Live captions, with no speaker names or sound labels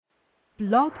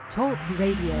Blog Talk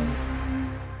Radio.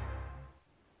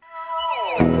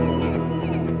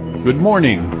 Good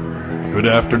morning, good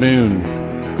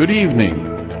afternoon, good evening,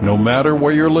 no matter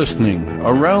where you're listening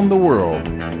around the world.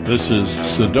 This is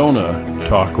Sedona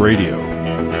Talk Radio.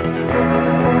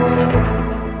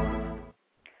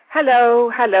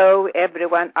 Hello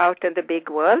everyone out in the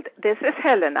big world. This is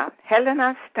Helena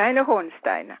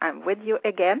Steiner-Hornsteyn. I'm with you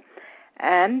again,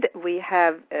 and we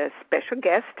have a special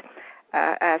guest.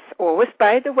 As always,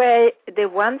 by the way, the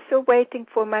ones who are waiting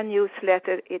for my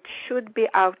newsletter, it should be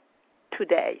out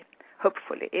today,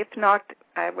 hopefully. If not,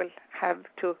 I will have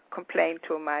to complain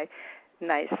to my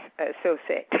nice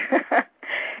associate.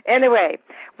 Anyway,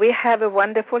 we have a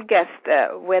wonderful guest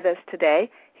with us today.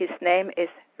 His name is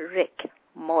Ric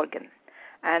Morgan.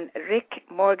 And Ric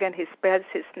Morgan, he spells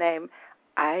his name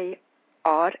I-R-I-C,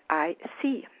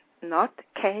 not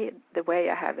K, the way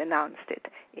I have announced it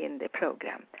in the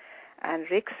program. And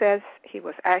Ric says he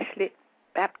was actually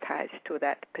baptized to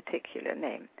that particular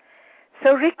name.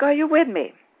 So, Ric, are you with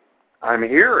me? I'm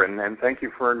here, and thank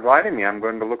you for inviting me. I'm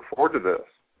going to look forward to this.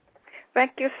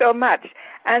 Thank you so much.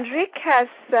 And Ric has,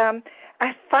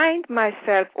 I find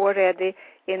myself already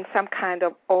in some kind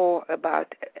of awe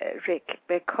about Ric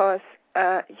because,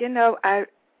 I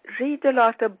read a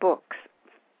lot of books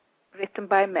written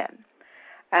by men.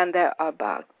 And they're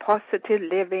about positive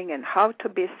living and how to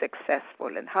be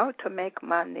successful and how to make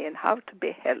money and how to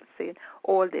be healthy and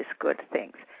all these good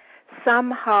things.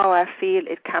 Somehow I feel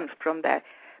it comes from their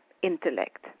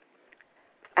intellect.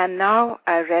 And now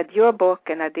I read your book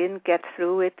and I didn't get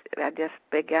through it. I just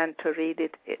began to read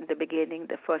it in the beginning,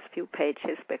 the first few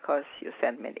pages, because you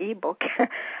sent me an ebook.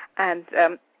 And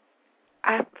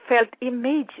I felt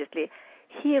immediately,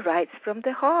 he writes from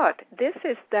the heart. This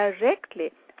is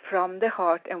directly from the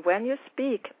heart, and when you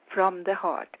speak from the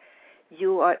heart,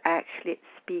 you are actually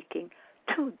speaking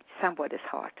to somebody's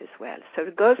heart as well. So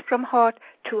it goes from heart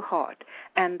to heart,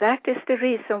 and that is the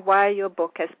reason why your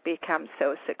book has become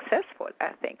so successful,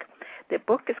 I think. The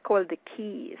book is called The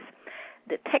Keys,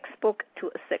 the textbook to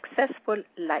a successful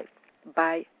life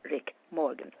by Ric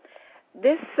Morgan.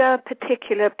 This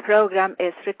particular program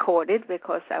is recorded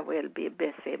because I will be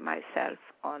busy myself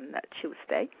on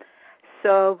Tuesday.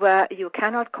 So you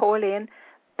cannot call in,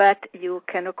 but you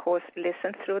can, of course,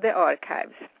 listen through the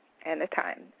archives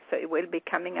anytime. So it will be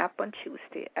coming up on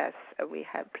Tuesday as we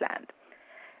have planned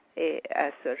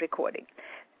as a recording.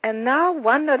 And now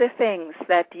one of the things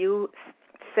that you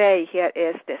say here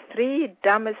is the 3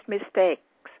 dumbest mistakes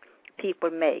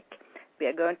people make. We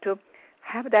are going to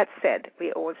have that said.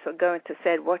 We're also going to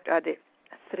say what are the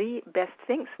 3 best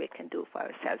things we can do for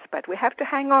ourselves, but we have to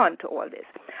hang on to all this.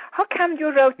 How come you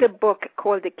wrote a book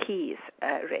called The Keys,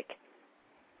 Ric?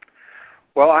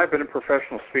 Well, I've been a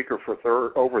professional speaker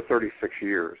for over 36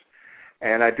 years,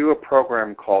 and I do a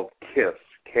program called KISS,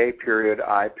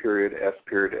 K.I.S.S.,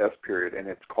 and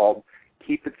it's called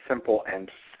Keep It Simple and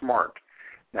Smart.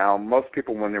 Now, most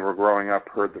people, when they were growing up,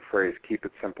 heard the phrase, keep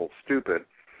it simple, stupid,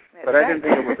 but I didn't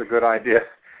think it was a good idea.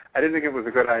 I didn't think it was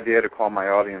a good idea to call my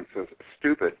audiences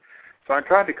stupid. So I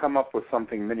tried to come up with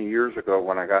something many years ago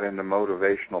when I got into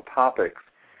motivational topics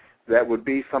that would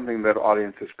be something that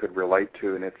audiences could relate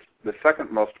to, and it's the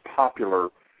second most popular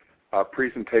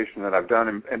presentation that I've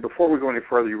done. And before we go any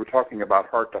further, you were talking about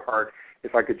heart to heart.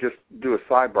 If I could just do a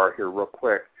sidebar here real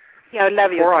quick. Yeah, I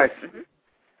love you.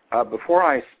 Before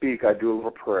I speak, I do a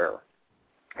little prayer,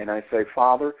 and I say,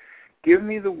 Father, give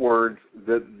me the words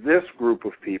that this group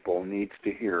of people needs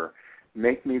to hear.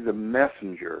 Make me the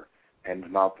messenger and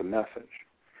not the message.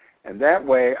 And that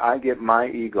way I get my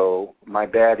ego, my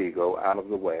bad ego, out of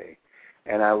the way.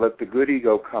 And I let the good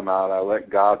ego come out. I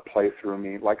let God play through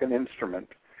me like an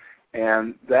instrument.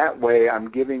 And that way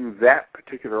I'm giving that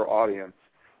particular audience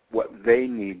what they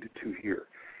need to hear.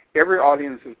 Every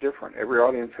audience is different. Every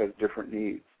audience has different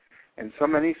needs. And so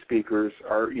many speakers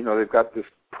are, they've got this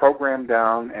program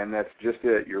down, and that's just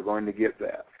it. You're going to get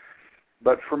that.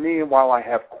 But for me, while I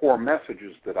have core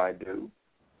messages that I do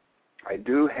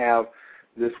have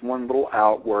this one little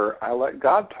out where I let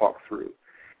God talk through.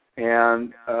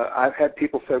 And I've had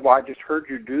people say, well, I just heard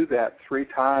you do that 3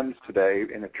 times today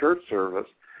in a church service.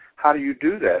 How do you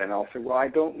do that? And I'll say, well, I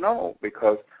don't know,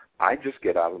 because I just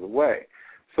get out of the way.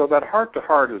 So that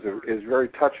heart-to-heart is very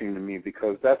touching to me,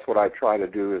 because that's what I try to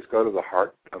do, is go to the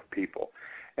heart of people.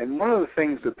 And one of the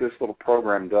things that this little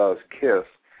program does, KISS,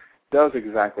 does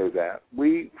exactly that.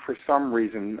 We, for some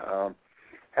reason,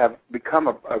 have become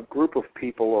a group of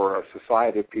people or a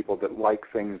society of people that like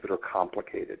things that are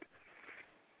complicated.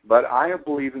 But I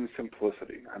believe in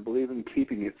simplicity. I believe in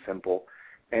keeping it simple.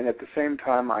 And at the same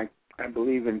time, I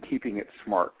believe in keeping it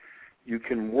smart. You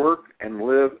can work and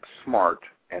live smart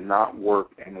and not work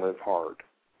and live hard.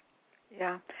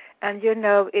 Yeah, and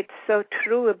it's so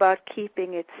true about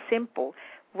keeping it simple.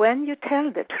 When you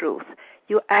tell the truth,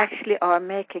 you actually are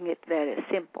making it very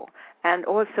simple. And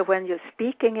also when you're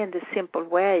speaking in the simple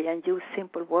way and use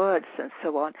simple words and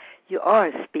so on, you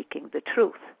are speaking the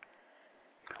truth.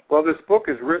 Well, this book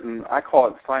is written, I call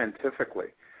it scientifically.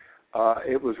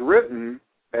 It was written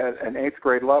at an 8th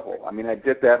grade level. I mean, I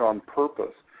did that on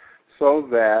purpose so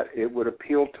that it would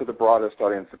appeal to the broadest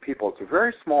audience of people. It's a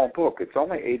very small book. It's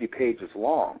only 80 pages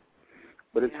long,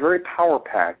 but it's very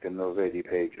power-packed in those 80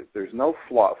 pages. There's no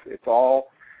fluff. It's all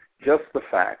just the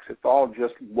facts. It's all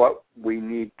just what we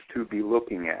need to be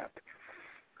looking at.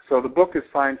 So the book is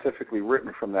scientifically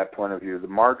written from that point of view. The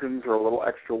margins are a little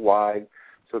extra wide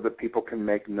so that people can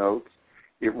make notes.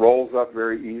 It rolls up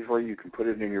very easily. You can put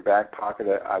it in your back pocket.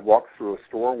 I walked through a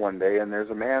store one day, and there's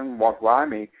a man walked by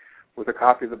me with a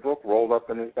copy of the book rolled up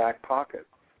in his back pocket.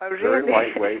 Oh, really? Very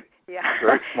lightweight, yeah.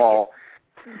 very small.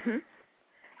 Mm-hmm.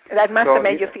 That must have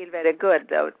made you feel very good,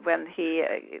 though, when he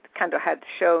kind of had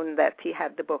shown that he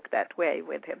had the book that way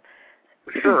with him.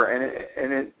 Sure, and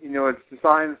it it's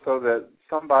designed so that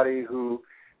somebody who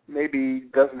maybe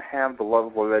doesn't have the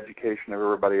level of education of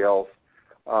everybody else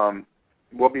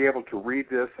will be able to read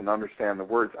this and understand the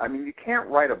words. I mean, you can't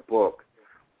write a book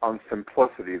on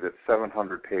simplicity that's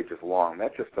 700 pages long.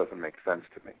 That just doesn't make sense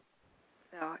to me.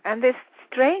 No, and it's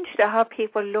strange how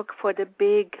people look for the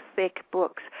big, thick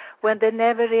books when they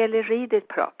never really read it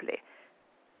properly.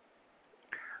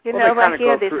 I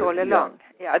hear this all along.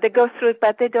 Yeah, they go through it,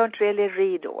 but they don't really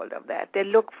read all of that. They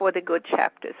look for the good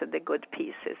chapters and the good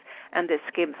pieces, and they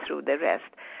skim through the rest,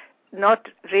 not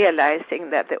realizing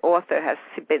that the author has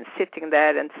been sitting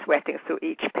there and sweating through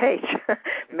each page,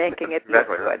 making it look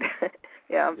good.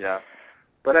 Yeah.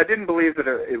 But I didn't believe that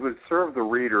it would serve the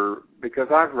reader, because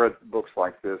I've read books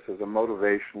like this as a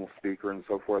motivational speaker and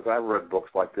so forth. I've read books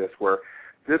like this where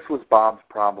this was Bob's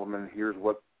problem and here's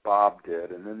what Bob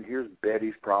did, and then here's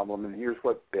Betty's problem and here's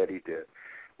what Betty did.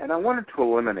 And I wanted to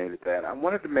eliminate that. I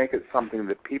wanted to make it something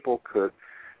that people could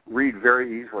read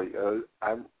very easily.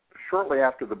 Shortly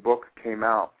after the book came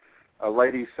out, a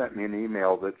lady sent me an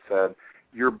email that said,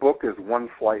 "Your book is one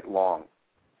flight long."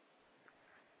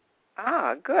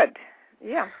 Ah, good.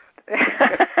 Yeah.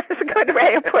 That's a good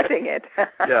way of putting it.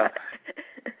 Yeah.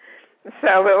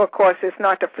 So, of course, it's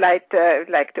not a flight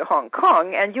like to Hong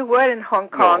Kong, and you were in Hong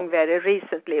Kong very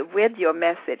recently with your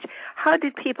message. How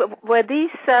did people, were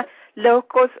these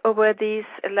locals or were these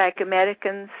like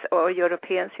Americans or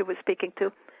Europeans you were speaking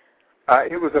to?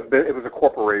 It was a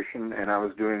corporation, and I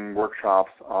was doing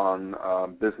workshops on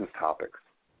business topics.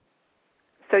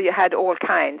 So you had all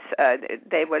kinds.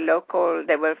 They were local.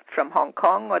 They were from Hong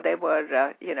Kong, or they were,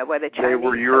 were they Chinese? They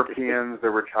were Europeans.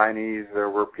 There were Chinese. There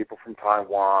were people from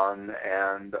Taiwan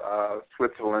and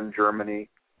Switzerland, Germany.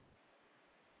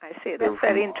 I see. That's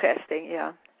very interesting.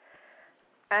 Yeah.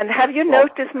 And have you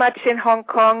noticed much in Hong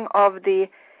Kong of the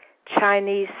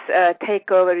Chinese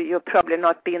takeover? You've probably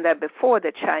not been there before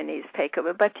the Chinese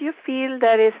takeover, but do you feel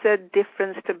there is a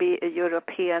difference to be a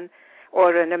European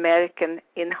or an American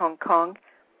in Hong Kong?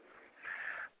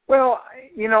 Well,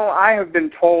 I have been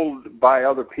told by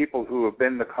other people who have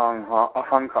been to Hong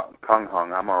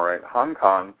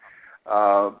Kong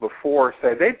before,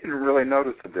 say they didn't really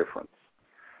notice the difference.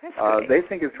 They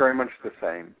think it's very much the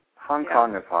same. Hong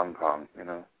Kong is Hong Kong,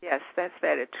 Yes, that's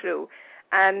very true.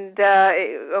 And,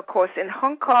 of course, in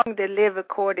Hong Kong, they live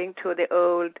according to the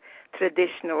old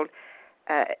traditional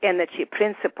energy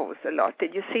principles a lot.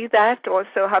 Did you see that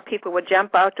also, how people would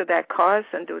jump out of their cars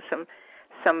and do some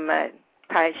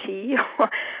Tai Chi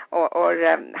or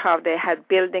how they had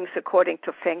buildings according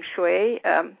to Feng Shui?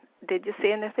 Did you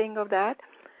see anything of that?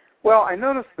 Well, I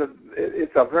noticed that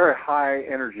it's a very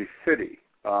high-energy city.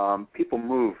 People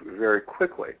move very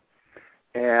quickly,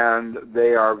 and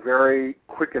they are very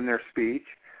quick in their speech.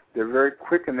 They're very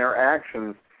quick in their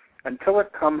actions until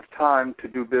it comes time to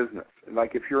do business.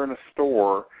 Like if you're in a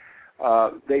store,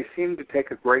 they seem to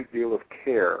take a great deal of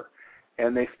care,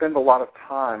 and they spend a lot of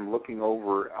time looking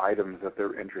over items that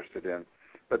they're interested in.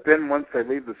 But then once they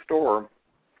leave the store,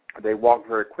 they walk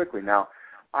very quickly. Now,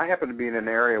 I happen to be in an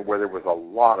area where there was a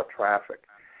lot of traffic,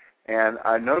 and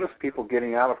I noticed people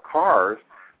getting out of cars,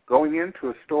 going into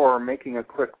a store, making a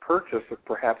quick purchase of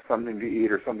perhaps something to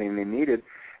eat or something they needed,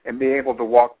 and being able to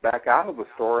walk back out of the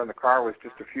store, and the car was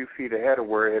just a few feet ahead of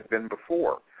where it had been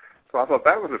before. So I thought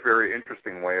that was a very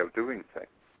interesting way of doing things.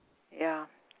 Yeah,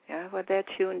 well, they're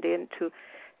tuned in to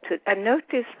I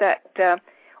noticed that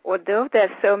although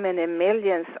there's so many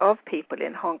millions of people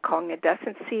in Hong Kong, it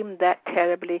doesn't seem that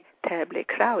terribly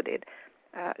crowded.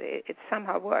 It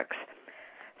somehow works.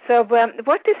 So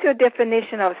what is your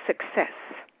definition of success?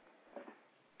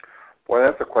 Boy,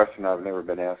 that's a question I've never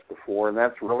been asked before, and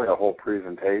that's really a whole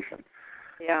presentation.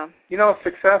 Yeah. You know,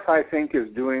 success, I think, is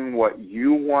doing what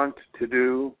you want to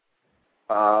do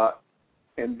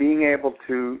and being able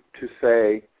to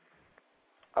say,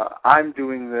 I'm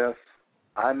doing this,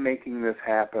 I'm making this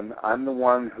happen, I'm the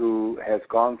one who has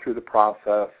gone through the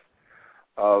process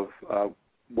of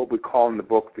what we call in the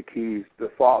book the keys, the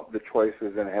thought, the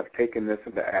choices, and have taken this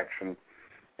into action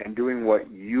and doing what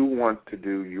you want to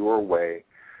do your way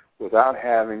without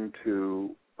having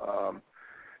to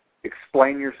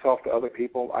explain yourself to other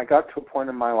people. I got to a point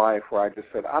in my life where I just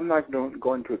said, I'm not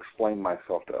going to explain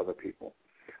myself to other people.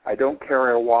 I don't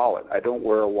carry a wallet. I don't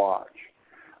wear a watch.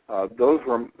 Those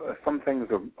were some things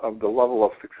of the level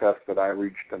of success that I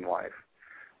reached in life,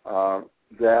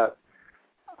 that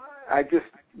I just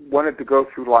wanted to go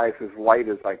through life as light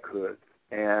as I could.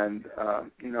 And,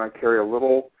 I carry a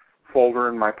little folder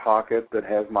in my pocket that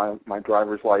has my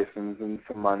driver's license and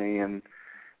some money, and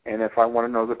if I want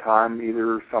to know the time,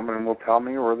 either someone will tell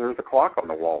me or there's a clock on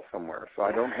the wall somewhere, so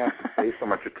I don't have to pay so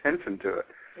much attention to it.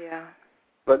 Yeah.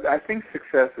 But I think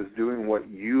success is doing what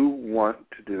you want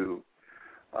to do,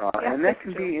 and that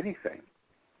can be anything.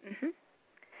 Mm-hmm.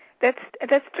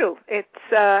 That's true.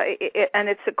 And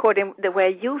it's according the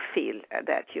way you feel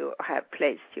that you have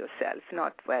placed yourself,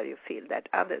 not where you feel that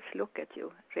others look at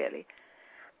you, really.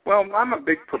 Well, I'm a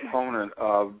big proponent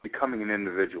of becoming an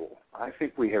individual. I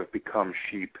think we have become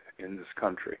sheep in this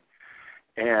country.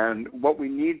 And what we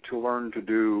need to learn to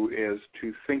do is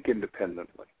to think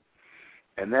independently.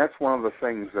 And that's one of the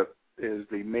things that is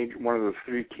one of the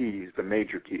three keys, the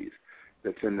major keys,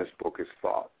 that's in this book is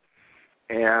thought.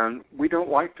 And we don't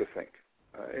like to think.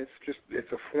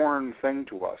 It's a foreign thing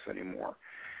to us anymore.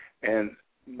 And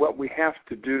what we have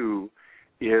to do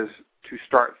is to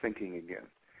start thinking again,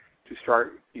 to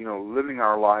start, living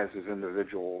our lives as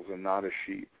individuals and not as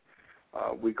sheep.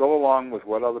 We go along with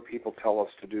what other people tell us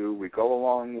to do. We go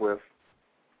along with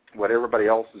what everybody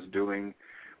else is doing.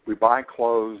 We buy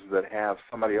clothes that have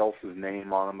somebody else's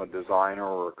name on them, a designer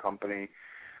or a company,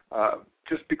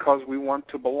 just because we want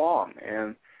to belong.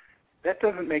 And that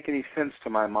doesn't make any sense to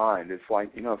my mind. It's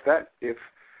like, if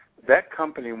that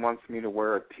company wants me to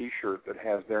wear a T-shirt that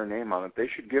has their name on it, they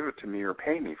should give it to me or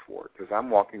pay me for it, because I'm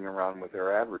walking around with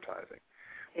their advertising.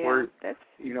 Yeah, that's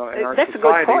a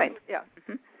good point. Yeah.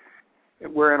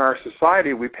 Mm-hmm. Where in our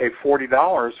society we pay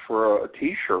 $40 for a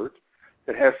T-shirt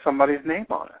that has somebody's name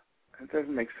on it. It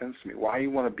doesn't make sense to me. Why you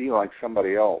want to be like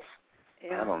somebody else?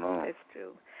 Yeah, I don't know. That's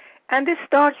true. And it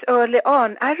starts early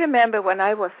on. I remember when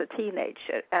I was a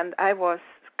teenager, and I was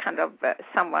kind of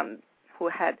someone who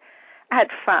had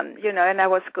fun, and I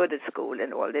was good at school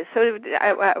and all this, so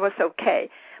I was okay.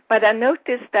 But I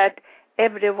noticed that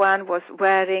everyone was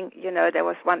wearing, there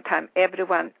was one time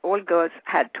all girls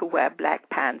had to wear black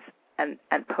pants and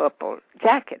purple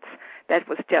jackets. That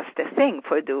was just a thing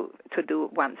to do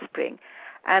one spring.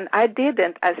 And I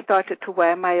didn't. I started to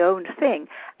wear my own thing.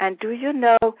 And do you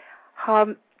know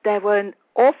how there were an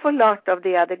awful lot of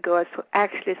the other girls who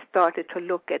actually started to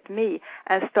look at me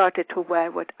and started to wear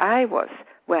what I was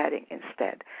wearing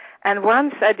instead. And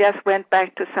once I just went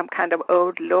back to some kind of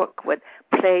old look with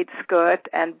plaid skirt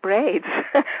and braids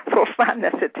for fun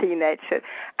as a teenager.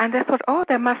 And I thought,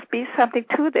 there must be something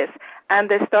to this. And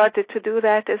they started to do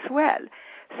that as well.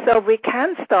 So we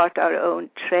can start our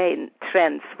own trends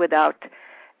without,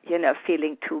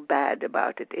 feeling too bad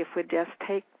about it if we just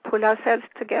pull ourselves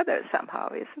together somehow.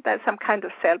 Isn't that some kind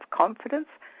of self-confidence?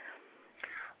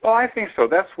 Well, I think so.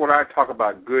 That's what I talk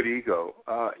about, good ego.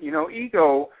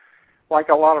 Ego, like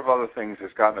a lot of other things, has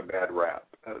gotten a bad rap.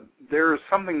 There's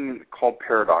something called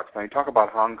paradox. Now, you talk about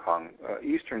Hong Kong.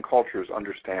 Eastern cultures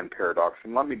understand paradox,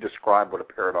 and let me describe what a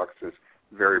paradox is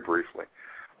very briefly.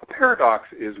 A paradox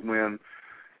is when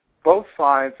both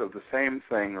sides of the same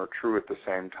thing are true at the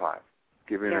same time.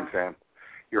 Give you an example.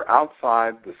 You're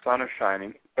outside, the sun is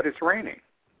shining, but it's raining.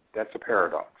 That's a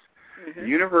paradox. Mm-hmm. The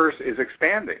universe is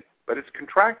expanding, but it's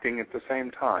contracting at the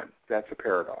same time. That's a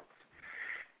paradox.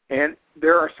 And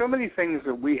there are so many things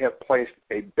that we have placed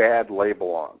a bad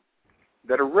label on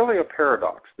that are really a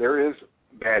paradox. There is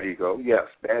bad ego. Yes,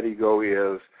 bad ego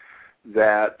is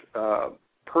that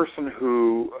person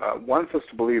who wants us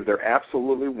to believe they're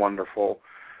absolutely wonderful,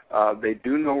 they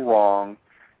do no wrong,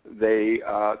 they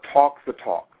talk the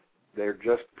talk. They're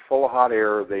just full of hot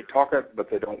air. They talk it,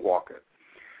 but they don't walk it.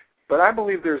 But I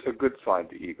believe there's a good side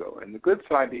to ego, and the good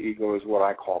side to ego is what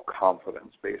I call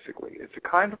confidence, basically. It's a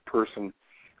kind of person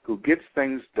who gets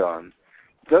things done,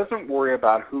 doesn't worry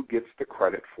about who gets the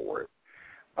credit for it,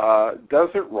 does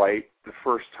it right the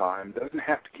first time, doesn't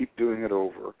have to keep doing it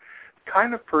over,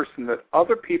 kind of person that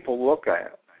other people look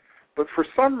at. But for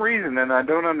some reason, and I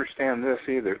don't understand this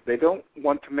either, they don't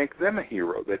want to make them a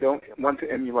hero. They don't want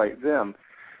to emulate them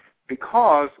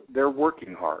because they're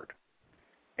working hard.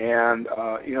 And,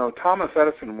 Thomas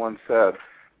Edison once said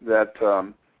that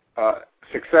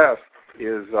success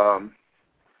is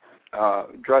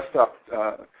dressed up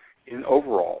in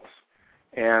overalls.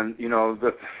 And,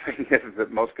 the thing is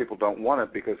that most people don't want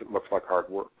it because it looks like hard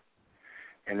work.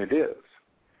 And it is.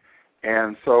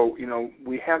 And so,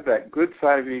 we have that good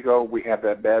side of ego, we have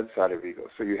that bad side of ego.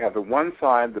 So you have the one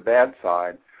side, the bad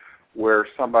side, where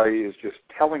somebody is just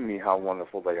telling me how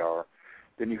wonderful they are.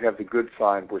 Then you have the good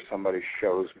side where somebody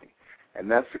shows me. And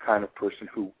that's the kind of person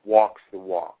who walks the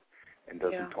walk and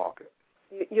doesn't talk it.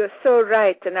 You're so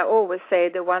right, and I always say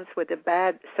the ones with the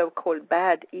bad, so-called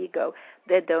bad ego,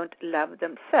 they don't love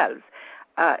themselves.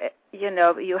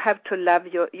 You have to love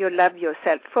you love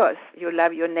yourself first. You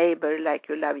love your neighbor like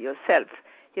you love yourself.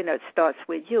 It starts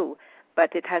with you,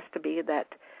 but it has to be that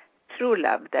true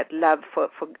love, that love for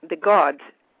the God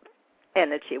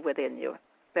energy within you.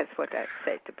 That's what I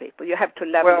say to people. You have to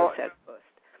love yourself first.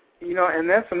 And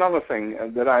that's another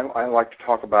thing that I like to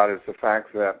talk about is the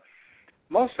fact that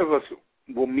most of us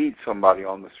will meet somebody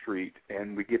on the street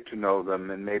and we get to know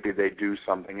them and maybe they do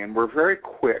something and we're very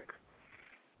quick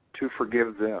to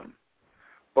forgive them,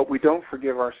 but we don't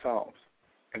forgive ourselves.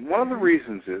 And one of the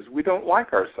reasons is we don't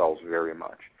like ourselves very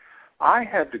much. I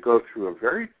had to go through a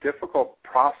very difficult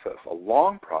process, a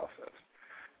long process,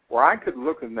 where I could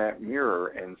look in that mirror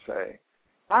and say,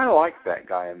 I like that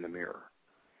guy in the mirror.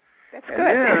 That's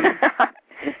and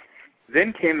good.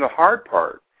 then came the hard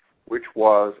part, which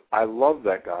was I love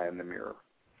that guy in the mirror.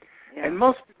 Yeah. And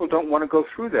most people don't want to go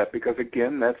through that because,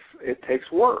 again, it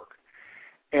takes work.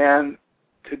 And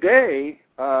today,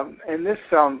 and this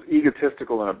sounds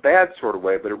egotistical in a bad sort of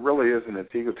way, but it really isn't.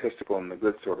 It's egotistical in the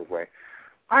good sort of way.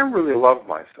 I really love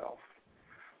myself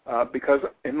because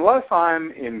unless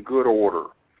I'm in good order,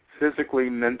 physically,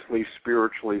 mentally,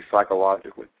 spiritually,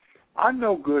 psychologically, I'm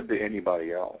no good to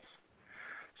anybody else.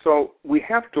 So we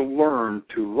have to learn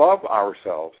to love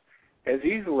ourselves as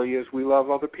easily as we love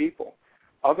other people.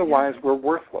 Otherwise, we're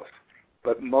worthless.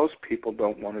 But most people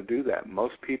don't want to do that.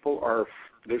 Most people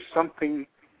there's something,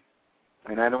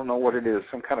 and I don't know what it is,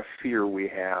 some kind of fear we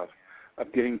have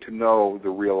of getting to know the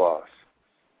real us.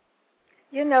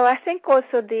 I think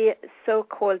also the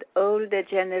so-called older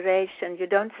generation, you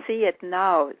don't see it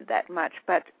now that much,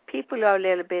 but people are a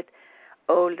little bit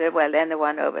older, well,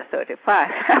 anyone over 35,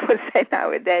 I would say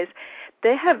nowadays,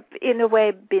 they have, in a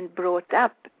way, been brought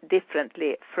up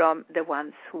differently from the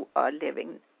ones who are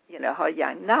living, who are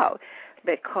young now.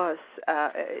 Because,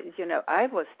 I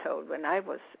was told when I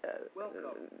was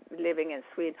living in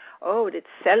Sweden, it's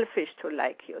selfish to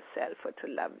like yourself or to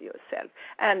love yourself.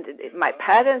 And my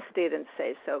parents didn't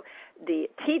say so. The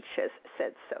teachers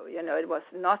said so. It was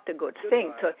not a good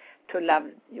thing to love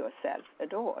yourself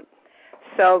at all.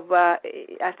 So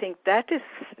I think that is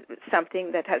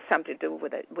something that has something to do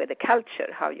with the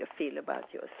culture, how you feel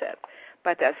about yourself.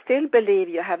 But I still believe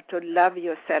you have to love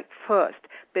yourself first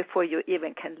before you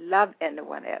even can love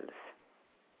anyone else.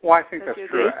 Well, I think that's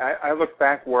true. I look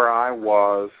back where I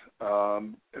was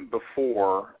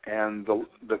before, and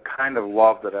the kind of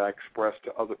love that I expressed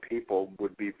to other people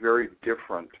would be very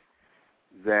different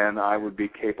than I would be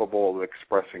capable of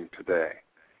expressing today.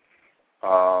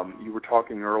 You were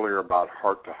talking earlier about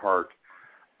heart to heart.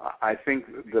 I think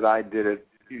that I did it,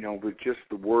 with just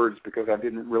the words because I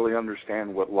didn't really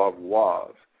understand what love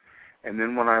was. And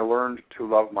then when I learned to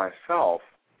love myself,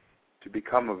 to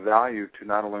become of value to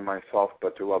not only myself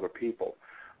but to other people,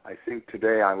 I think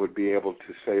today I would be able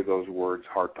to say those words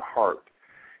heart to heart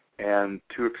and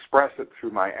to express it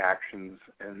through my actions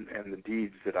and the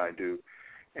deeds that I do,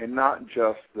 and not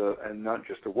just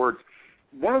the words.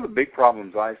 One of the big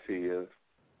problems I see is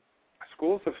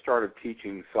schools have started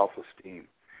teaching self-esteem.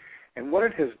 And what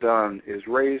it has done is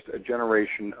raised a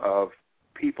generation of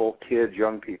people, kids,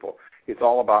 young people. It's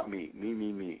all about me, me,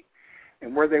 me, me.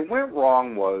 And where they went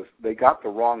wrong was they got the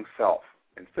wrong self.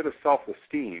 Instead of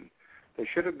self-esteem, they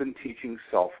should have been teaching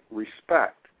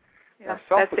self-respect. Yeah, now,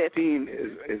 self-esteem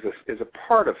is a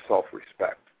part of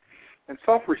self-respect. And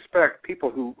self-respect,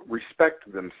 people who respect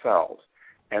themselves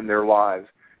and their lives,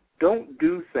 don't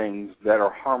do things that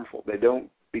are harmful. They don't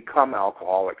become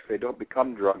alcoholics. They don't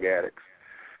become drug addicts.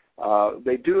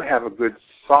 They do have a good,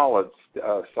 solid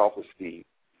self-esteem,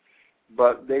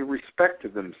 but they respect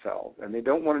themselves, and they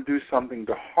don't want to do something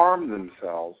to harm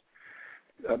themselves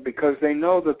because they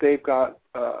know that they've got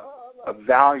a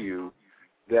value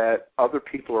that other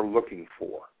people are looking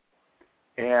for.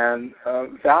 And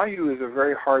value is a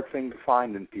very hard thing to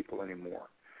find in people anymore.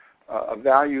 a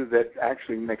value that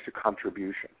actually makes a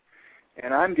contribution.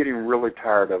 And I'm getting really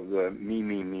tired of the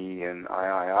me, and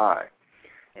I.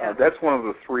 Yeah. That's one of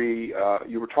the three,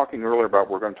 you were talking earlier about,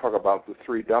 we're going to talk about the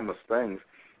three dumbest things.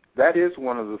 That is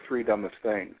one of the three dumbest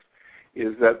things,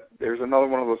 is that there's another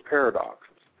one of those paradoxes.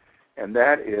 And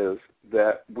that is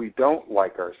that we don't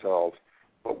like ourselves,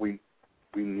 but we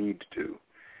need to.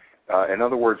 In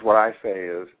other words, what I say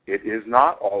is, it is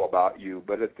not all about you,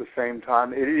 but at the same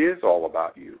time, it is all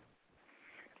about you.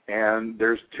 And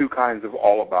there's two kinds of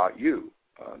all about you.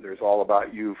 There's all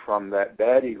about you from that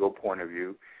bad ego point of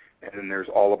view, and then there's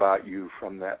all about you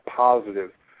from that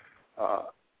positive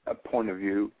point of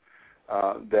view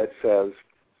that says,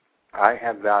 I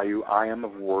have value, I am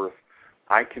of worth,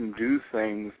 I can do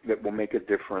things that will make a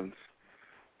difference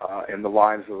in the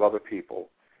lives of other people.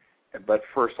 But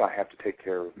first I have to take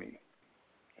care of me.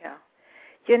 Yeah.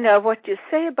 You know, what you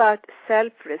say about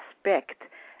self-respect,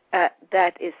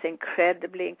 that is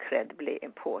incredibly, incredibly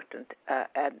important.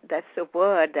 And that's a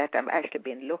word that I've actually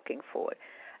been looking for.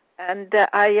 And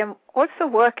I am also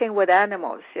working with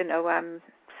animals. You know, I'm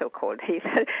so-called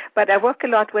healer, but I work a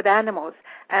lot with animals.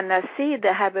 And I see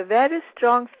they have a very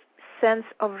strong sense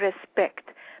of respect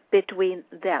between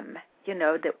them. You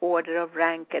know, the order of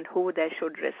rank and who they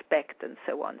should respect and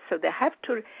so on. So they have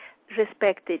to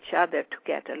respect each other to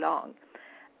get along.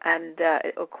 And,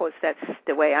 of course, that's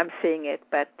the way I'm seeing it.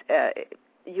 But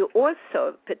you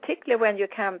also, particularly when you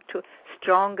come to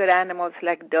stronger animals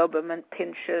like Doberman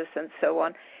pinschers and so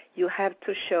on, you have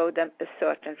to show them a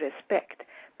certain respect,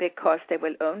 because they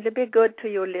will only be good to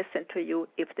you, listen to you,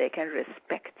 if they can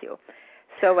respect you.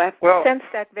 So I've sensed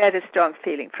that very strong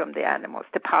feeling from the animals,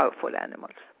 the powerful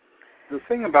animals. The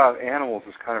thing about animals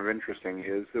is kind of interesting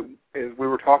is that, as we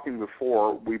were talking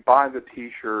before, we buy the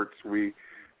T-shirts, we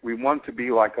want to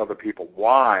be like other people.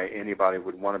 Why anybody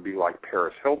would want to be like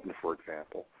Paris Hilton, for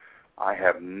example, I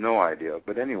have no idea.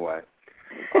 But anyway,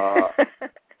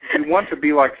 we want to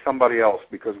be like somebody else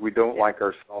because we don't like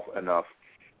ourselves enough.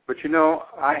 But, you know,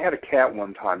 I had a cat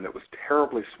one time that was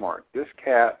terribly smart. This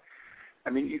cat, I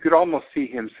mean, you could almost see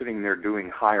him sitting there doing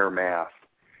higher math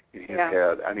in his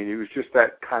head. I mean, he was just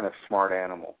that kind of smart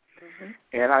animal. Mm-hmm.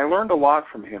 And I learned a lot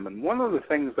from him. And one of the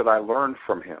things that I learned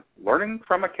from him, learning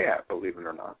from a cat, believe it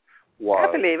or not, was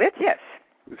I believe it, yes,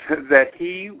 that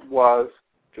he was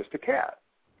just a cat.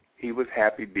 He was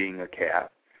happy being a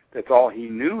cat. That's all he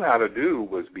knew how to do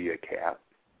was be a cat.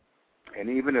 And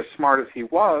even as smart as he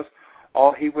was,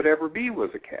 all he would ever be was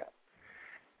a cat.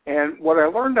 And what I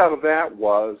learned out of that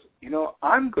was, you know,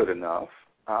 I'm good enough.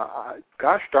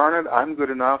 Gosh darn it, I'm good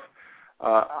enough.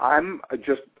 I'm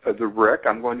just the Rick.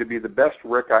 I'm going to be the best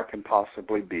Rick I can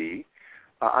possibly be.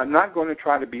 I'm not going to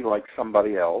try to be like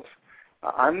somebody else.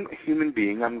 I'm a human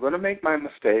being. I'm going to make my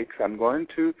mistakes. I'm going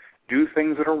to do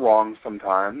things that are wrong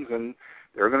sometimes, and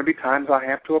there are going to be times I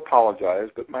have to apologize.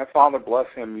 But my father, bless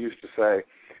him, used to say,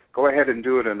 go ahead and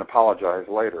do it and apologize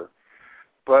later.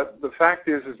 But the fact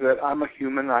is that I'm a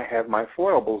human. I have my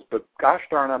foibles, but gosh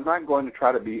darn, I'm not going to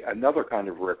try to be another kind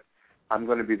of Rick. I'm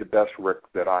going to be the best Rick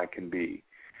that I can be.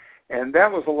 And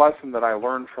that was a lesson that I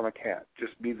learned from a cat.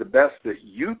 Just be the best that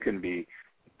you can be.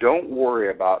 Don't worry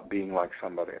about being like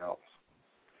somebody else.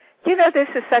 You know, this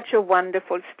is such a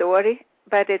wonderful story,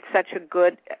 but it's such a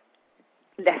good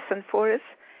lesson for us,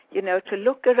 you know, to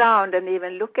look around and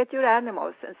even look at your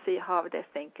animals and see how they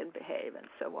think and behave and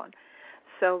so on.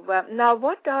 So now,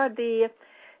 what are the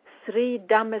three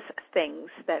dumbest things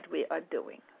that we are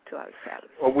doing to ourselves?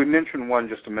 Well, we mentioned one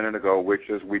just a minute ago, which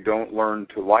is we don't learn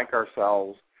to like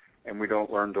ourselves and we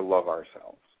don't learn to love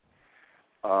ourselves.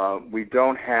 We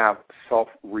don't have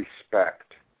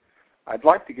self-respect. I'd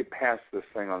like to get past this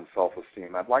thing on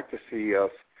self-esteem. I'd like to see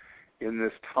us in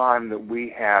this time that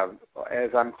we have, as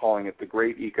I'm calling it, the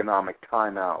great economic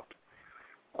timeout,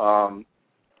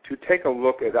 to take a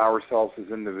look at ourselves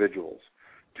as individuals,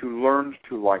 to learn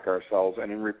to like ourselves, and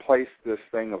then replace this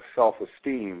thing of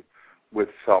self-esteem with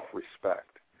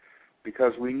self-respect,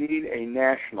 because we need a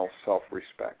national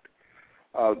self-respect.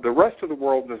 The rest of the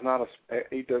world does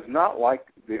not like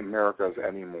the Americas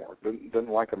anymore,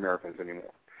 doesn't like Americans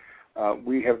anymore.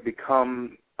 We have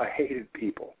become a hated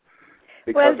people.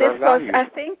 Well, this was, I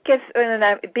think, and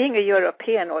I'm being a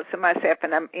European also myself,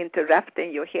 and I'm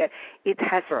interrupting you here, it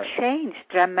has changed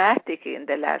dramatically in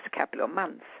the last couple of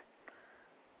months.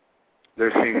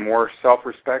 They're seeing more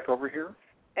self-respect over here?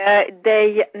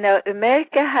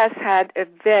 America has had a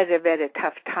very, very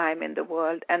tough time in the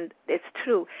world, and it's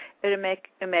true.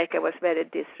 America was very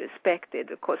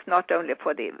disrespected, of course, not only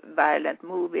for the violent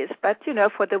movies, but, you know,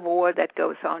 for the war that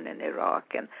goes on in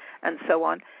Iraq and so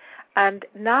on. And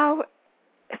now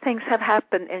things have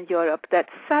happened in Europe that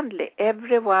suddenly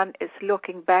everyone is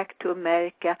looking back to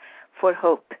America for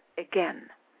hope again?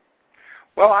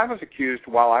 Well, I was accused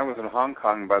while I was in Hong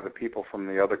Kong by the people from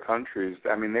the other countries.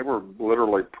 I mean, they were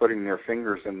literally putting their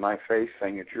fingers in my face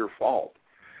saying it's your fault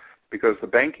because the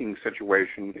banking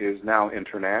situation is now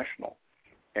international.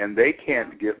 And they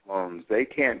can't get loans. They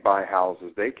can't buy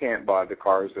houses. They can't buy the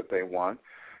cars that they want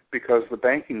because the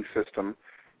banking system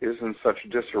is in such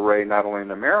disarray, not only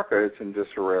in America, it's in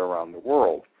disarray around the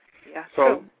world. Yeah, so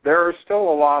true. There is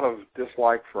still a lot of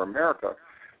dislike for America,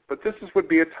 but this would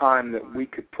be a time that we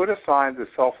could put aside the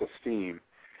self-esteem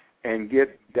and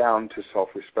get down to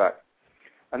self-respect.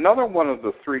 Another one of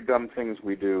the 3 dumb things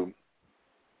we do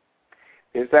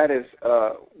is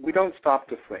we don't stop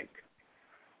to think.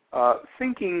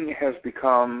 Thinking has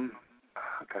become,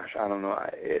 I don't know,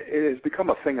 it has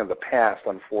become a thing of the past,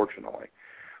 unfortunately.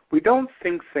 We don't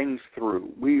think things through.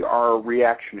 We are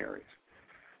reactionaries.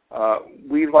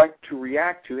 We like to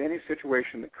react to any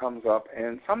situation that comes up,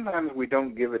 and sometimes we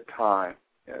don't give it time.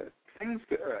 Things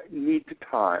need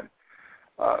time.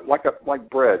 Like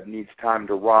bread needs time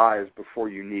to rise before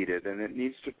you knead it, and it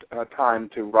needs time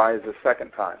to rise a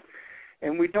second time.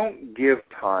 And we don't give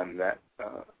time that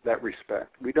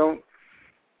respect. We don't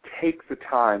take the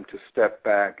time to step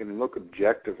back and look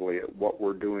objectively at what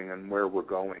we're doing and where we're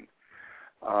going.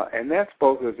 And that's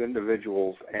both as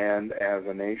individuals and as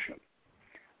a nation.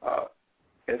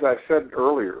 As I said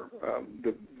earlier,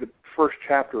 the first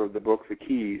chapter of the book, The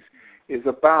Keys, is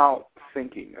about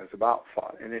thinking, it's about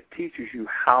thought, and it teaches you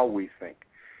how we think.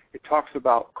 It talks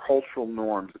about cultural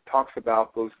norms. It talks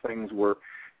about those things where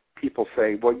people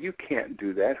say, well, you can't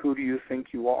do that. Who do you think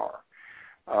you are?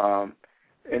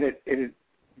 And it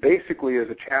basically is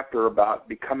a chapter about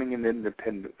becoming an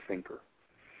independent thinker.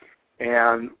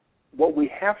 And what we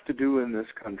have to do in this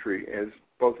country as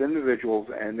both individuals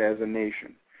and as a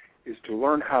nation is to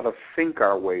learn how to think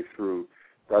our way through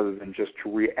rather than just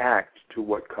to react to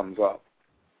what comes up.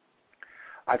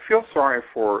 I feel sorry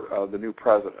for the new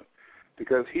president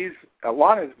because a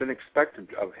lot has been expected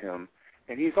of him,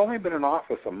 and he's only been in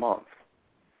office a month.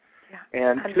 Yeah.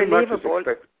 And too much is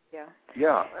expected.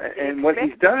 Yeah, and what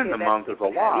he's done in a month is a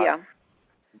lot,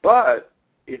 but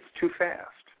it's too fast.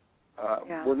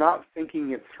 We're not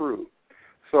thinking it through.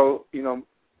 So,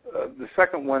 the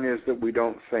second one is that we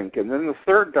don't think. And then the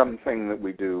third dumb thing that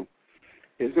we do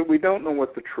is that we don't know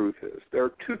what the truth is. There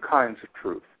are 2 kinds of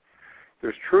truth.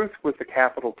 There's truth with a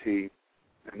capital T,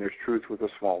 and there's truth with a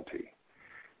small t.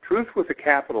 Truth with a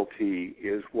capital T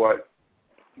is what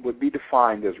would be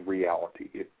defined as reality.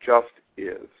 It just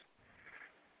is.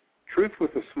 Truth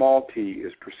with a small t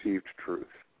is perceived truth.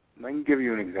 And I can give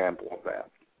you an example of that.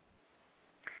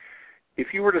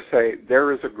 If you were to say,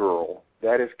 there is a girl,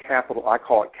 that is capital, I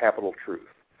call it capital truth.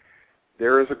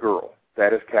 There is a girl,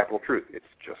 that is capital truth. It's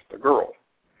just a girl.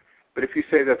 But if you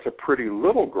say that's a pretty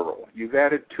little girl, you've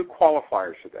added 2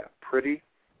 qualifiers to that, pretty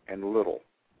and little.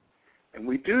 And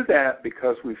we do that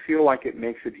because we feel like it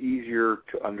makes it easier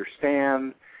to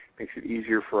understand, makes it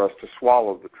easier for us to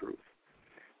swallow the truth.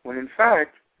 When in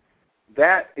fact,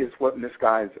 that is what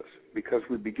misguides us, because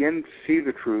we begin to see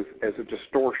the truth as a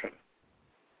distortion.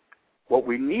 What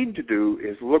we need to do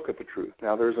is look at the truth.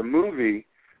 Now, there's a movie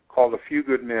called A Few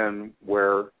Good Men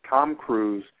where Tom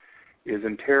Cruise is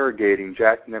interrogating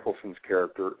Jack Nicholson's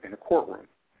character in a courtroom.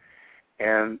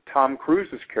 And Tom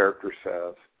Cruise's character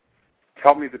says,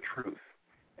 tell me the truth.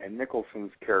 And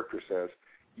Nicholson's character says,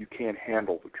 you can't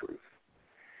handle the truth.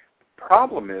 The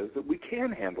problem is that we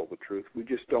can handle the truth. We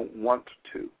just don't want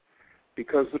to.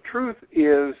 Because the truth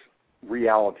is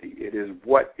reality. It is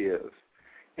what is.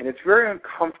 And it's very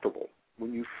uncomfortable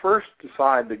when you first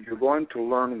decide that you're going to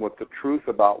learn what the truth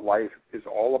about life is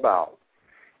all about.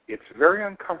 It's very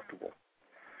uncomfortable.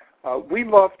 We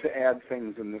love to add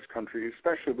things in this country,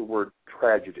 especially the word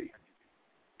tragedy.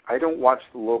 I don't watch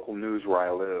the local news where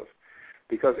I live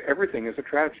because everything is a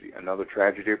tragedy. Another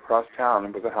tragedy across town,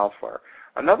 it was a house fire.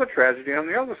 Another tragedy on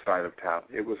the other side of town,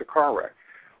 it was a car wreck.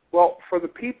 Well, for the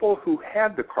people who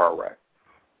had the car wreck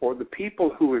or the people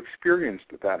who experienced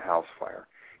that house fire,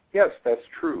 yes, that's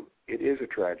true. It is a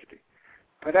tragedy.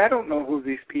 But I don't know who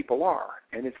these people are,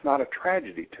 and it's not a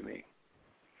tragedy to me.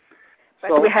 But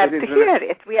so we have to hear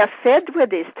it. We are fed with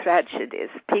these tragedies.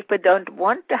 People don't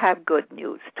want to have good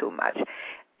news too much.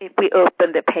 If we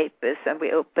open the papers and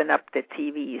we open up the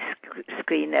TV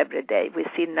screen every day, we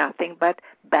see nothing but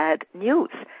bad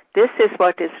news. This is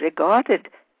what is regarded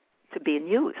to be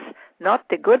news, not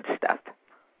the good stuff.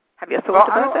 Have you thought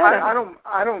about that?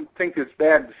 I don't think it's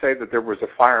bad to say that there was a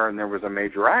fire and there was a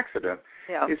major accident.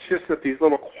 Yeah. It's just that these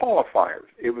little qualifiers,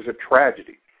 it was a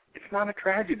tragedy. it's not a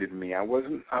tragedy to me. I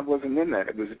wasn't in that.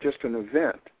 It was just an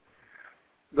event.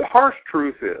 The harsh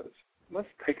truth is, let's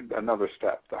take another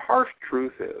step. The harsh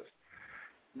truth is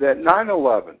that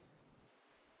 9/11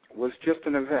 was just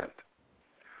an event.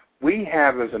 We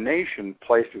have, as a nation,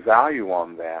 placed value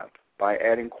on that by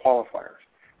adding qualifiers.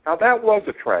 Now, that was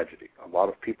a tragedy. A lot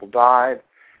of people died.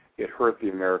 It hurt the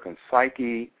American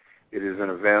psyche. It is an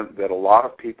event that a lot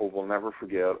of people will never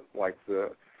forget, like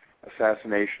the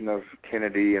assassination of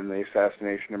Kennedy and the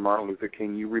assassination of Martin Luther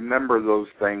King. You remember those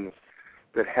things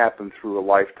that happen through a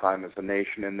lifetime as a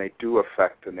nation, and they do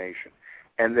affect the nation,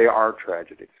 and they are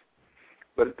tragedies.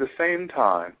 But at the same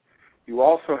time, you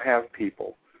also have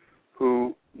people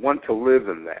who want to live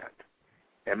in that.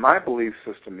 And my belief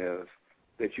system is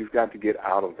that you've got to get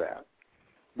out of that.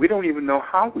 We don't even know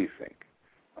how we think.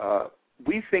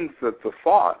 We think that the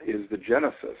thought is the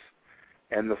genesis,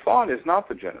 and the thought is not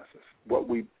the genesis. What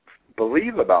we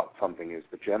believe about something is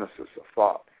the genesis of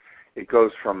thought. It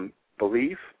goes from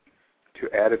belief to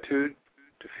attitude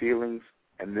to feelings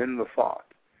and then the thought.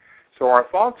 So our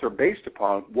thoughts are based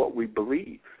upon what we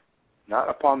believe, not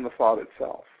upon the thought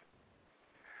itself.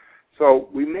 So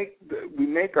we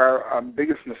make our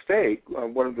biggest mistake.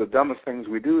 One of the dumbest things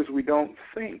we do is we don't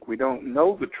think. We don't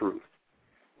know the truth.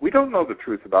 We don't know the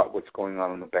truth about what's going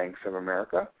on in the banks of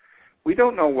America. We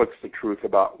don't know what's the truth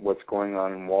about what's going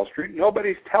on in Wall Street.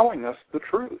 Nobody's telling us the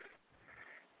truth.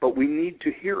 But we need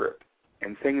to hear it,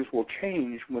 and things will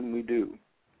change when we do.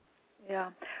 Yeah.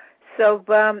 So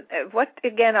what,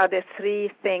 again, are the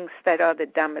three things that are the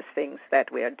dumbest things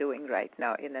that we are doing right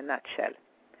now in a nutshell?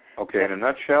 Okay, in a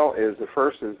nutshell, the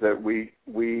first is that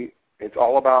it's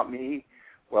all about me.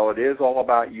 Well, it is all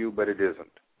about you, but it isn't.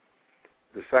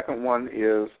 The second one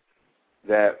is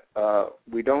that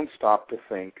we don't stop to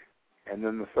think. And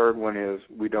then the third one is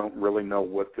we don't really know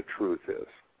what the truth is.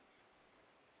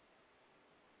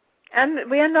 And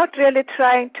we are not really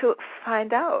trying to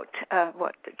find out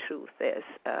what the truth is.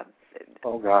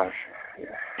 Oh, gosh.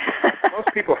 Yeah.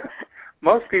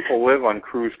 Most people live on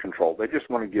cruise control. They just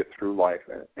want to get through life.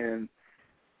 And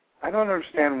I don't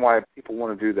understand why people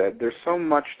want to do that. There's so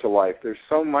much to life. There's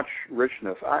so much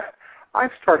richness.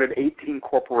 I've started 18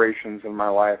 corporations in my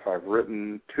life. I've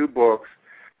written 2 books.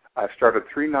 I've started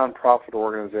 3 nonprofit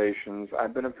organizations.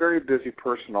 I've been a very busy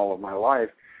person all of my life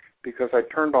because I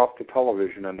turned off the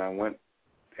television and I went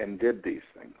and did these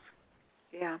things.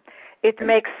 Yeah. It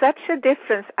makes such a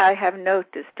difference, I have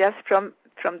noticed, just from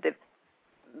the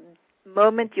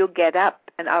moment you get up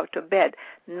and out of bed,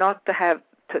 not to have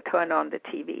to turn on the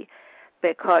TV.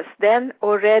 Because then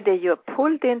already you're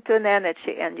pulled into an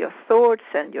energy and your thoughts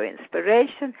and your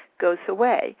inspiration goes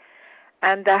away.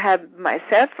 And I have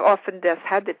myself often just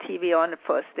had the TV on the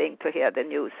first thing to hear the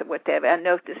news or whatever. I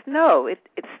noticed, no, it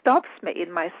stops me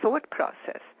in my thought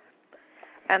process.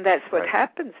 And that's what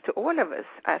happens to all of us.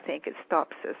 I think it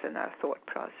stops us in our thought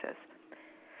process.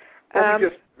 Well, we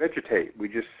just vegetate. We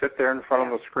just sit there in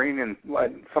front of the screen and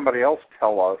let somebody else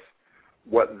tell us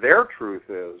what their truth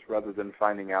is rather than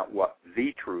finding out what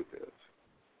the truth is.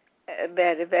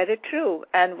 Very, very true.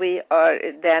 And we are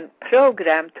then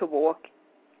programmed to walk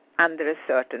under a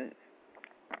certain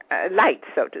light,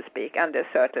 so to speak, under a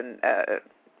certain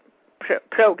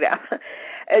program.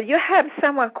 You have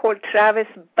someone called Travis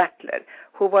Butler,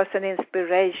 who was an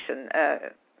inspiration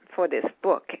for this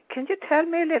book. Can you tell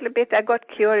me a little bit? I got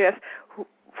curious.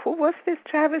 Who was this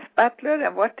Travis Butler,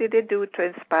 and what did he do to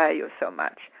inspire you so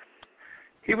much?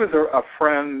 He was a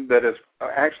friend that is,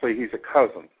 actually he's a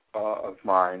cousin of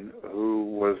mine who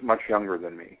was much younger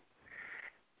than me.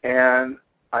 And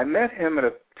I met him at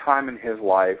a time in his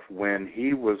life when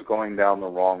he was going down the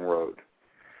wrong road.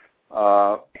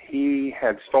 He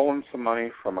had stolen some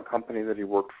money from a company that he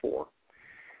worked for,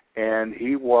 and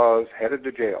he was headed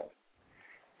to jail.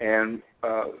 And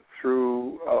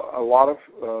through a lot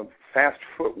of fast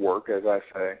footwork, as I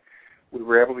say, we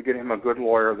were able to get him a good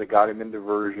lawyer that got him in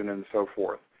diversion and so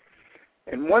forth.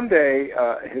 And one day,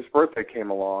 his birthday came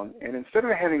along, and instead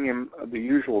of handing him the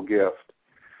usual gift,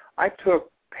 I took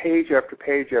page after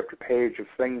page after page of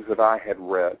things that I had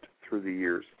read through the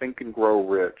years, Think and Grow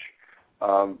Rich,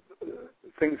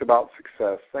 things about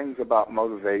success, things about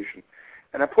motivation,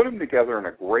 and I put them together in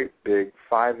a great big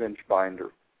 5-inch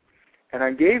binder. And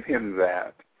I gave him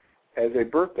that as a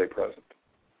birthday present.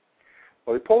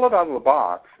 Well, he pulled it out of the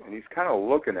box, and he's kind of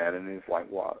looking at it, and he's like,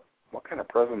 what kind of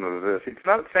present is this? He's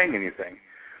not saying anything,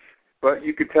 but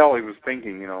you could tell he was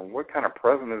thinking, what kind of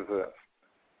present is this?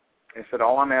 I said,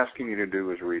 all I'm asking you to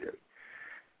do is read it.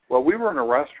 Well, we were in a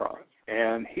restaurant,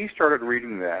 and he started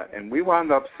reading that, and we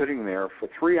wound up sitting there for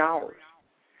 3 hours.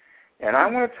 And I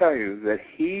want to tell you that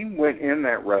he went in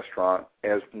that restaurant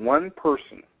as one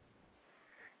person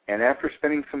And after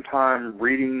spending some time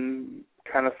reading,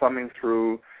 kind of thumbing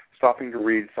through, stopping to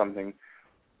read something,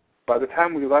 by the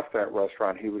time we left that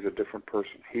restaurant, he was a different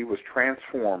person. He was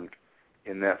transformed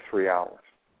in that 3 hours.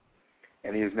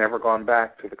 And he has never gone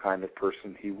back to the kind of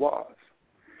person he was.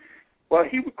 Well,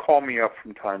 he would call me up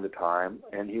from time to time,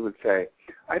 and he would say,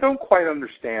 I don't quite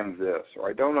understand this, or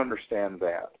I don't understand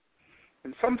that.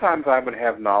 And sometimes I would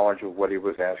have knowledge of what he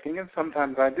was asking, and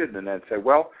sometimes I didn't. And I'd say,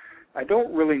 well, I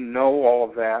don't really know all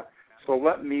of that, so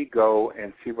let me go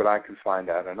and see what I can find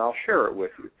out, and I'll share it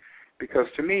with you. Because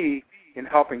to me, in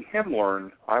helping him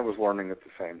learn, I was learning at the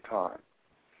same time.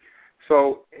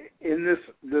 So in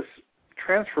this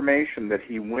transformation that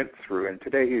he went through, and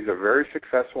today he's a very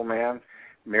successful man,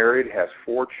 married, has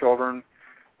 4 children.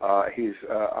 He's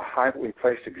a highly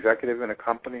placed executive in a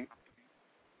company.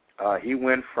 He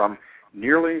went from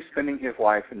nearly spending his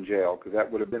life in jail, because that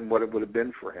would have been what it would have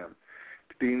been for him,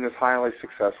 to being this highly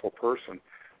successful person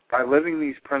by living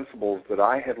these principles that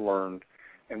I had learned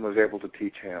and was able to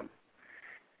teach him.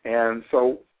 And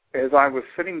so as I was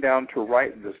sitting down to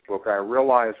write this book, I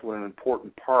realized what an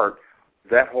important part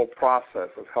that whole process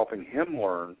of helping him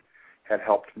learn had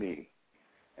helped me.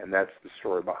 And that's the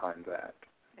story behind that.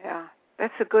 Yeah,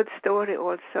 that's a good story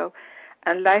also.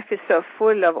 And life is so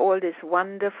full of all these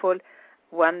wonderful,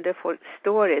 wonderful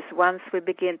stories once we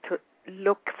begin to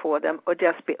look for them or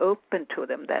just be open to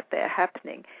them, that they're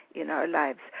happening in our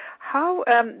lives. How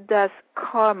does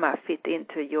karma fit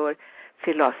into your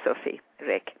philosophy,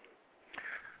 Ric?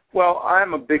 Well,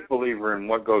 I'm a big believer in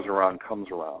what goes around comes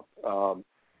around.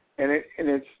 And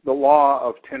it's the law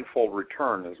of tenfold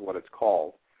return is what it's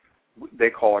called. They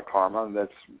call it karma, and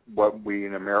that's what we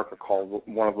in America call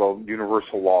one of the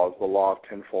universal laws, the law of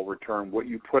tenfold return. What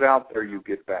you put out there, you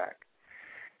get back.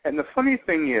 And the funny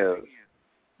thing is,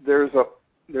 there's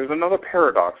another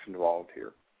paradox involved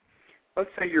here. Let's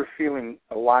say you're feeling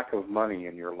a lack of money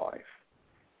in your life,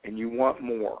 and you want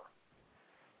more.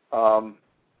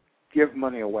 Give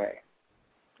money away.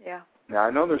 Yeah. Now, I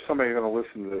know there's somebody going to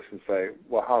listen to this and say,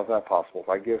 well, how is that possible? If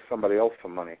I give somebody else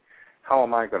some money, how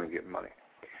am I going to get money?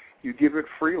 You give it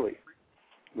freely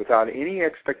without any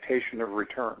expectation of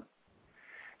return.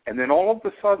 And then all of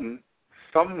a sudden,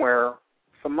 somewhere,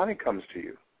 some money comes to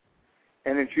you.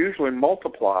 And it's usually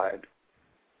multiplied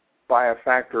by a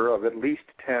factor of at least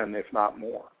 10, if not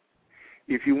more.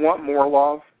 If you want more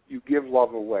love, you give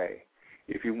love away.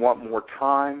 If you want more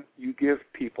time, you give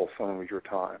people some of your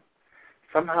time.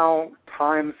 Somehow,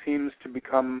 time seems to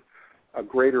become a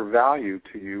greater value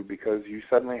to you because you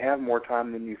suddenly have more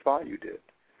time than you thought you did.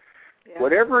 Yeah.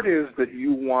 Whatever it is that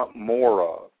you want more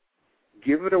of,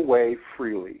 give it away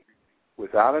freely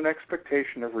without an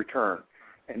expectation of return.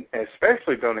 And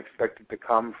especially don't expect it to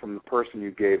come from the person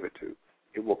you gave it to.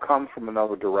 It will come from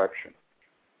another direction.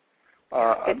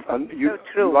 It's so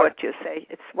true what you say.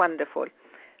 It's wonderful.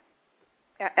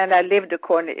 And I lived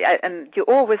according, and you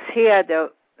always hear, though,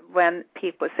 when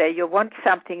people say you want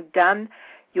something done,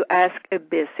 you ask a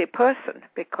busy person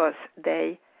because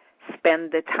they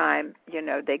spend the time,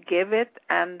 they give it,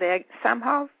 and they're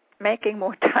somehow making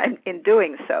more time in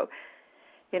doing so.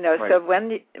 Right. So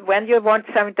when you want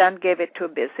something done, give it to a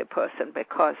busy person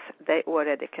because they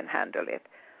already can handle it.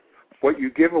 What you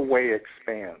give away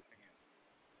expands.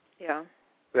 Yeah.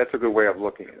 That's a good way of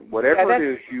looking at it. Whatever it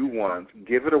is you want,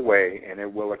 give it away, and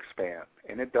it will expand.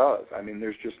 And it does. I mean,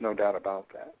 there's just no doubt about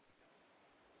that.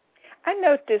 I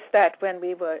noticed that when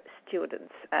we were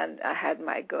students, and I had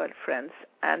my girlfriends,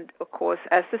 and, of course,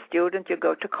 as a student, you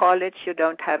go to college, you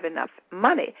don't have enough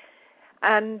money.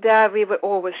 And we were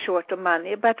always short of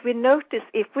money, but we noticed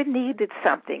if we needed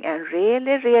something and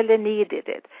really, really needed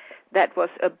it, that was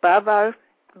above our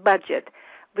budget,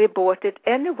 we bought it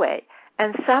anyway.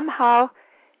 And somehow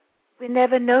we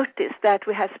never noticed that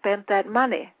we had spent that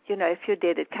money, if you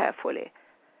did it carefully.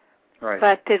 Right.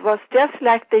 But it was just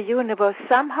like the universe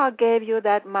somehow gave you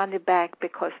that money back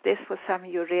because this was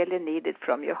something you really needed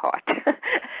from your heart.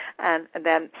 and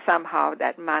then somehow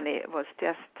that money was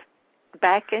just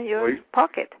back in your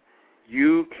pocket.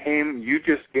 You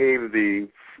just gave the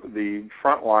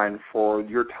front line for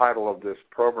your title of this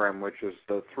program, which is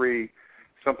the 3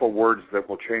 simple words that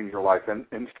will change your life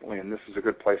instantly, and this is a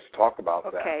good place to talk about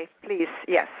that. Okay, please,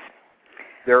 yes.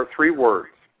 There are 3 words,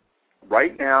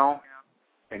 right now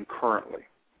and currently.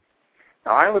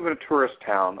 Now, I live in a tourist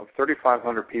town of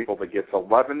 3,500 people that gets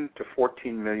 11 to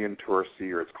 14 million tourists a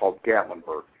year. It's called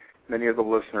Gatlinburg. Many of the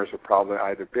listeners have probably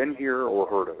either been here or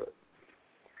heard of it.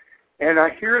 And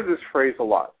I hear this phrase a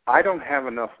lot. I don't have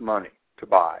enough money to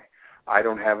buy. I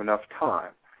don't have enough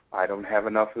time. I don't have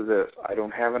enough of this. I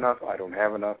don't have enough. I don't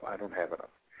have enough. I don't have enough.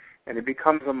 And it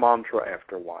becomes a mantra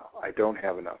after a while. I don't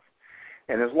have enough.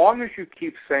 And as long as you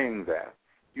keep saying that,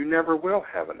 you never will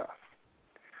have enough.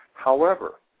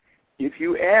 However, if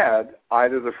you add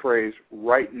either the phrase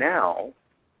right now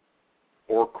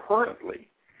or currently,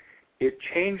 it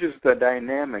changes the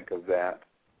dynamic of that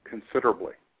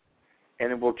considerably,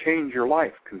 and it will change your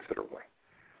life considerably.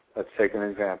 Let's take an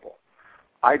example.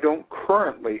 I don't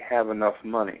currently have enough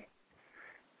money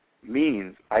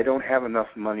means I don't have enough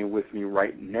money with me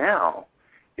right now.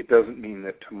 It doesn't mean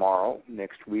that tomorrow,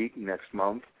 next week, next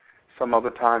month, some other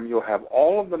time you'll have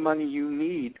all of the money you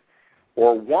need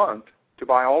or want to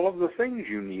buy all of the things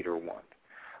you need or want.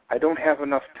 I don't have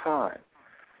enough time.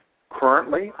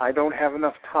 Currently, I don't have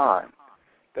enough time.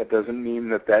 That doesn't mean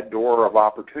that that door of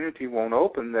opportunity won't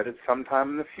open, that at some time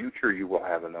in the future you will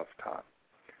have enough time.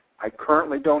 I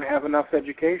currently don't have enough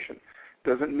education.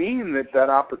 Doesn't mean that that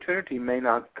opportunity may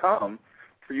not come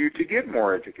for you to get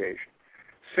more education.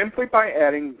 Simply by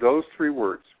adding those three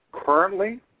words,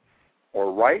 currently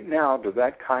or right now, to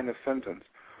that kind of sentence,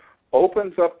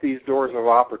 opens up these doors of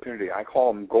opportunity. I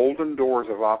call them golden doors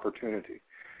of opportunity,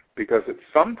 because at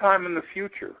some time in the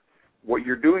future, what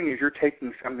you're doing is you're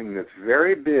taking something that's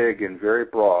very big and very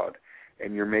broad,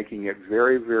 and you're making it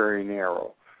very, very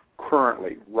narrow.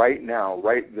 Currently, right now,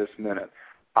 right this minute,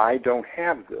 I don't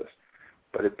have this,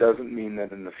 but it doesn't mean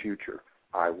that in the future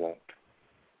I won't.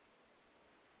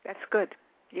 That's good,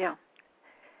 yeah.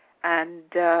 And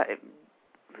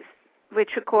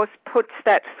which, of course, puts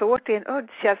that thought in, oh, it's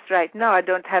just right now. I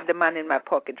don't have the money in my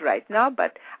pocket right now,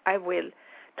 but I will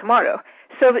tomorrow.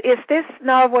 So is this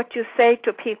now what you say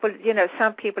to people? You know,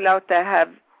 some people out there have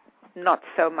not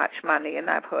so much money, and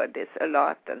I've heard this a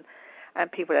lot,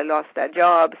 and people have lost their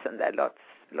jobs and they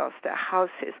lost their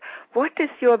houses. What is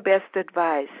your best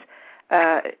advice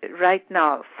right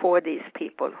now for these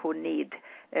people who need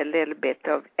a little bit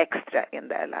of extra in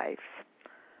their lives?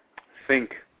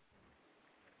 Think.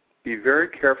 Be very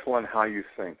careful in how you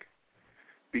think.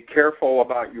 Be careful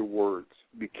about your words.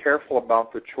 Be careful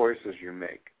about the choices you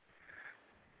make.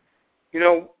 You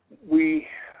know, we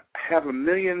have a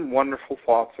million wonderful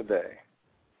thoughts a day,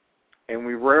 and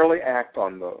we rarely act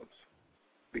on those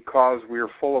because we are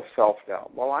full of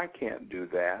self-doubt. Well, I can't do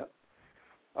that.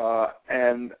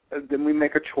 And then we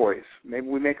make a choice. Maybe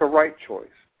we make a right choice.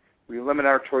 We limit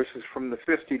our choices from the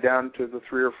 50 down to the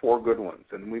 3 or 4 good ones,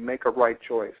 and we make a right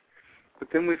choice. But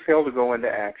then we fail to go into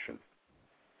action.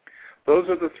 Those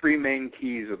are the 3 main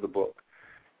keys of the book: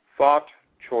 thought,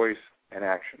 choice, and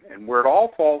action. And where it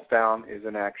all falls down is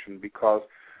in action, because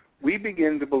we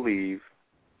begin to believe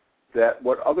that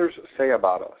what others say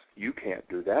about us, you can't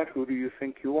do that, who do you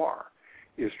think you are,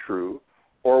 is true.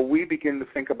 Or we begin to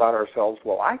think about ourselves,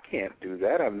 well, I can't do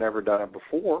that, I've never done it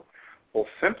before. Well,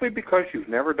 simply because you've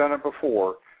never done it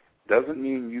before doesn't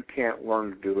mean you can't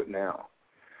learn to do it now.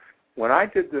 When I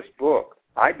did this book,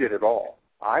 I did it all.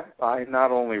 I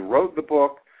not only wrote the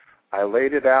book, I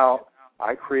laid it out,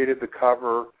 I created the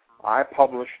cover, I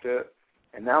published it,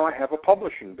 and now I have a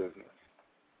publishing business.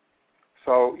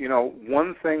 So, you know,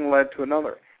 one thing led to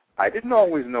another. I didn't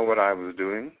always know what I was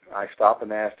doing. I stopped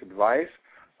and asked advice.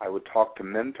 I would talk to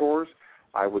mentors.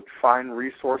 I would find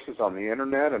resources on the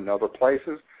internet and other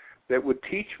places that would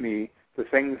teach me the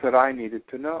things that I needed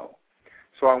to know.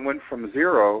 So I went from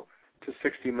 0 to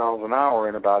 60 miles an hour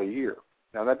in about a year.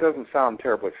 Now, that doesn't sound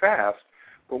terribly fast,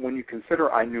 but when you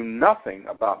consider I knew nothing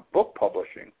about book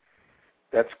publishing,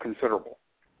 that's considerable.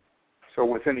 So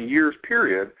within a year's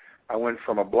period, I went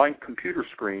from a blank computer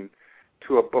screen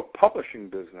to a book publishing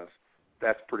business.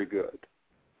 That's pretty good.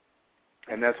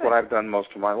 And that's what I've done most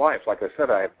of my life. Like I said,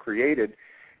 I have created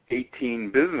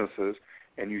 18 businesses,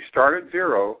 and you start at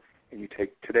 0, and you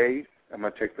take, today, I'm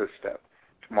going to take this step.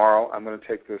 Tomorrow, I'm going to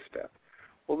take this step.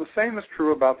 Well, the same is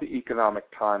true about the economic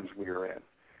times we are in.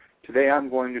 Today, I'm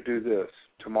going to do this.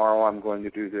 Tomorrow, I'm going to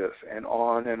do this, and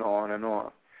on and on and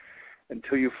on,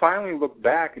 until you finally look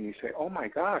back and you say, oh, my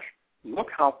gosh, look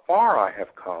how far I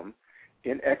have come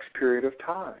in X period of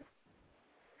time.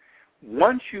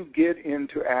 Once you get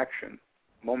into action,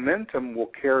 momentum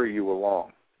will carry you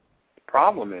along. The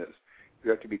problem is you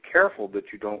have to be careful that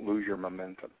you don't lose your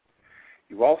momentum.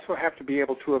 You also have to be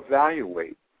able to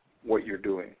evaluate what you're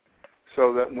doing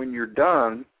so that when you're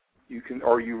done, you can,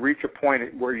 or you reach a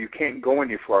point where you can't go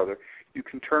any farther, you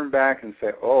can turn back and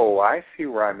say, oh, I see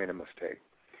where I made a mistake.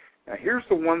 Now, here's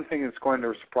the one thing that's going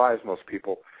to surprise most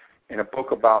people in a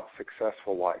book about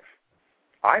successful life.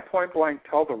 I point blank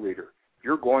tell the reader,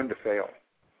 you're going to fail.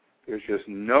 There's just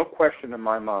no question in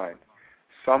my mind.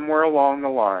 Somewhere along the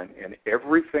line, in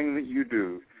everything that you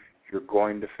do, you're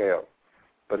going to fail.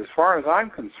 But as far as I'm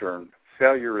concerned,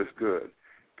 failure is good,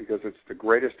 because it's the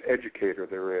greatest educator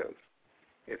there is.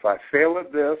 If I fail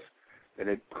at this, And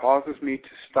it causes me to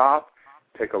stop,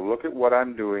 take a look at what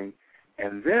I'm doing,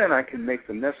 and then I can make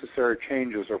the necessary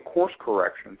changes or course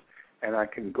corrections, and I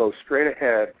can go straight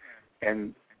ahead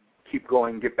and keep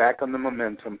going, get back on the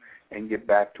momentum, and get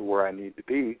back to where I need to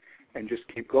be, and just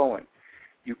keep going.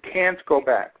 You can't go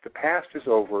back. The past is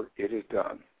over. It is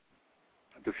done.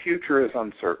 The future is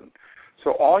uncertain.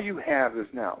 So all you have is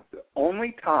now. The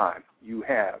only time you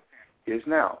have is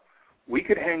now. We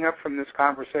could hang up from this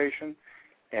conversation,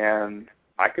 and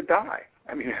I could die.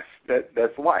 I mean,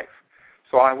 that's life.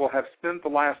 So I will have spent the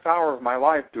last hour of my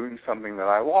life doing something that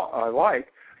I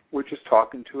like, which is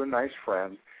talking to a nice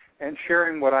friend and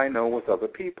sharing what I know with other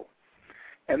people.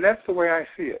 And that's the way I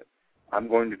see it. I'm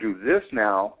going to do this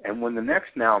now, and when the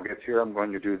next now gets here, I'm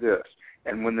going to do this.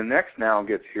 And when the next now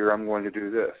gets here, I'm going to do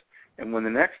this. And when the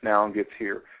next now gets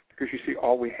here, because you see,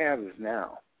 all we have is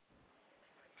now.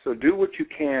 So do what you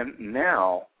can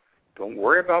now. Don't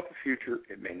worry about the future.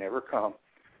 It may never come.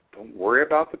 Don't worry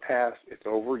about the past. It's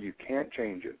over. You can't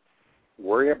change it.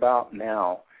 Worry about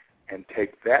now and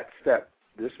take that step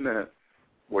this minute.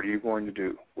 What are you going to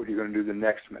do? What are you going to do the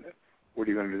next minute? What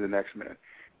are you going to do the next minute?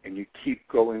 And you keep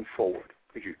going forward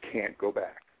because you can't go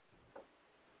back.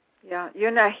 Yeah,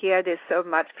 I hear this so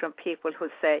much from people who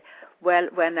say, well,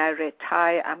 when I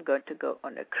retire, I'm going to go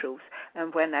on a cruise.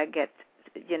 And when I get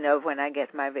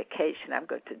my vacation, I'm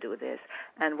going to do this.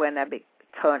 And when I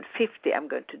turn 50, I'm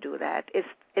going to do that.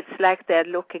 It's like they're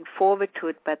looking forward to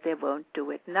it, but they won't do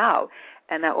it now.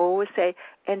 And I always say,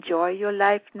 enjoy your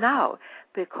life now,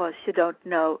 because you don't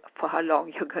know for how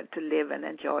long you're going to live and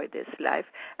enjoy this life.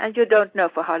 And you don't know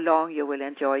for how long you will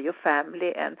enjoy your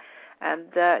family and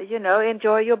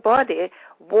enjoy your body.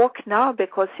 Walk now,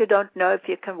 because you don't know if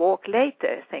you can walk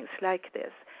later, things like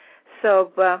this.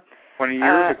 So 20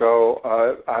 years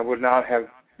ago, I would not have,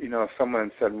 if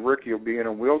someone said, Rick, you'll be in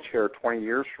a wheelchair 20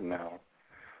 years from now,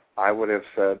 I would have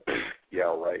said,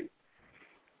 yeah, right.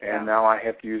 And now I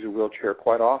have to use a wheelchair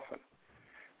quite often.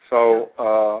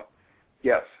 So,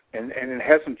 yes, and it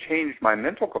hasn't changed my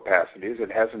mental capacities.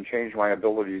 It hasn't changed my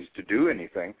abilities to do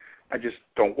anything. I just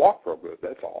don't walk real good,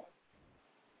 that's all.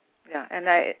 Yeah, and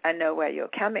I know where you're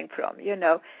coming from,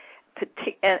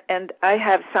 and I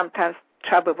have sometimes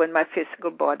trouble with my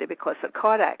physical body because of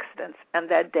car accidents, and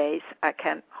there are days I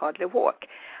can hardly walk.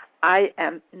 I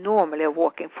am normally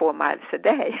walking 4 miles a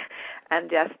day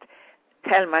and just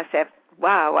tell myself,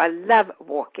 wow, I love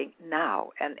walking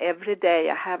now. And every day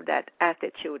I have that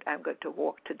attitude, I'm going to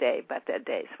walk today, but there are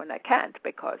days when I can't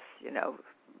because,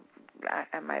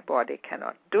 my body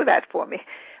cannot do that for me.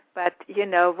 But,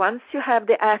 once you have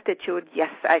the attitude,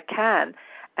 yes, I can,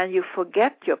 and you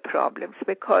forget your problems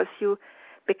because you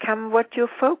become what you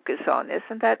focus on.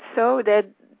 Isn't that so? There are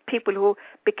people who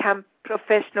become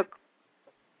professional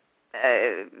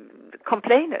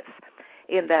complainers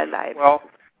in their life. Well,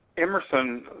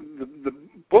 Emerson, the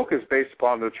book is based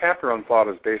upon, the chapter on thought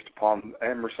is based upon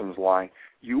Emerson's line,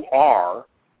 you are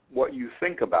what you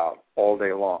think about all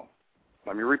day long.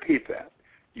 Let me repeat that.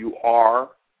 You are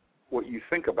what you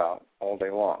think about all day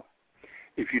long.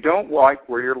 If you don't like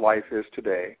where your life is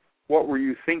today, what were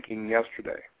you thinking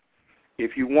yesterday?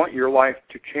 If you want your life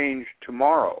to change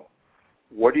tomorrow,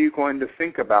 what are you going to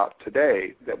think about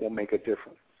today that will make a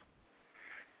difference?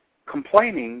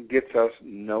 Complaining gets us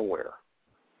nowhere.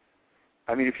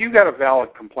 I mean, if you've got a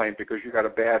valid complaint because you got a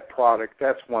bad product,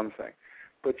 that's one thing.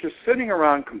 But just sitting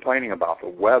around complaining about the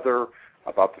weather,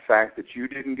 about the fact that you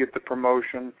didn't get the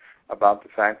promotion, about the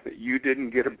fact that you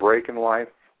didn't get a break in life,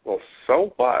 well,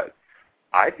 so what?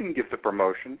 I didn't get the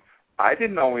promotion. I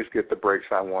didn't always get the breaks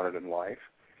I wanted in life.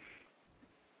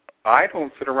 I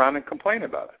don't sit around and complain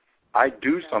about it. I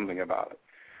do something about it.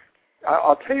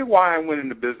 I'll tell you why I went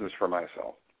into business for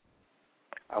myself.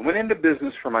 I went into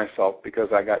business for myself because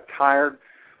I got tired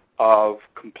of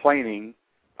complaining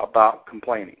about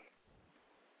complaining.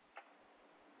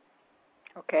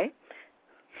 Okay.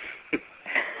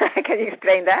 Can you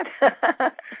explain that?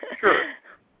 Sure.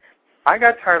 I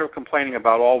got tired of complaining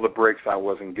about all the breaks I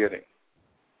wasn't getting.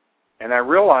 And I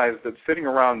realized that sitting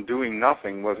around doing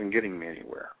nothing wasn't getting me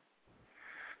anywhere.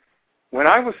 When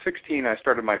I was 16, I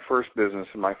started my first business,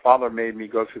 and my father made me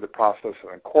go through the process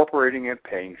of incorporating it,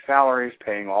 paying salaries,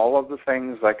 paying all of the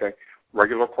things like a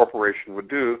regular corporation would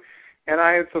do. And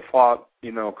I had the thought,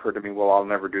 occurred to me, well, I'll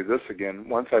never do this again.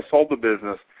 Once I sold the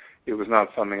business, it was not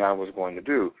something I was going to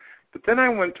do. But then I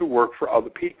went to work for other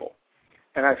people.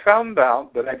 And I found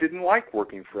out that I didn't like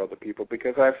working for other people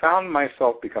because I found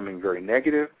myself becoming very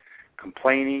negative,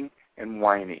 complaining, and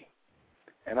whiny.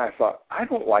 And I thought, I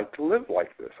don't like to live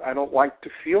like this. I don't like to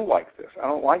feel like this. I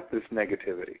don't like this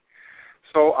negativity.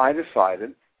 So I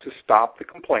decided to stop the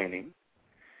complaining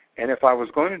And if I was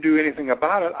going to do anything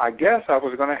about it, I guess I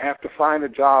was going to have to find a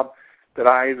job that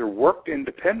I either worked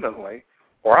independently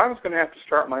or I was going to have to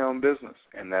start my own business,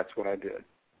 and that's what I did.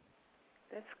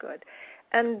 That's good.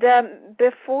 And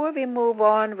before we move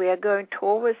on, we are going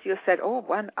towards, you said,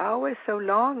 1 hour is so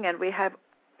long, and we have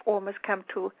almost come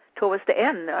towards the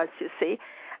end, as you see.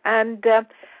 And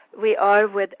we are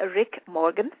with Ric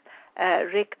Morgan.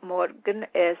 Ric Morgan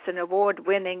is an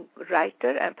award-winning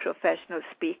writer and professional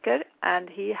speaker, and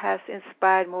he has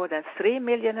inspired more than 3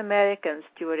 million Americans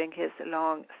during his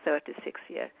long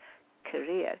 36-year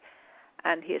career.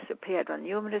 And he has appeared on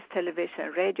numerous television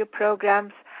and radio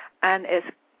programs and is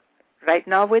right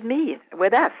now with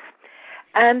us.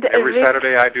 And every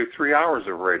Saturday I do 3 hours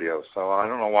of radio, so I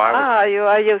don't know why. You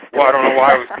are used to Well, I don't know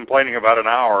why I was complaining about an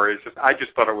hour. I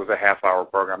just thought it was a half-hour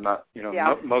program.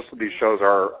 Most of these shows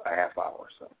are a half hour.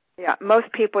 So. Yeah,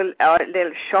 most people are a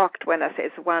little shocked when I say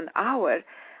it's 1 hour.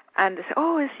 And they say,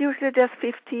 it's usually just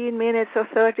 15 minutes or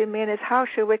 30 minutes. How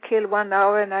should we kill 1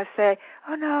 hour? And I say,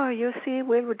 no, you see,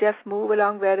 we will just move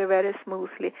along very, very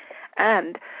smoothly.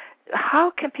 And how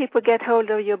can people get hold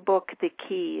of your book, The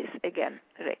Keys, again,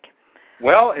 Ric?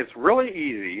 Well, it's really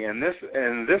easy, and this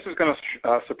is going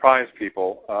to surprise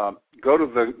people. Go to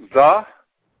the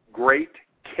Great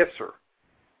Kisser,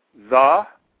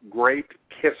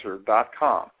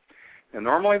 thegreatkisser.com. And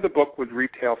normally the book would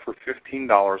retail for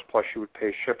 $15 plus you would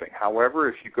pay shipping. However,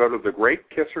 if you go to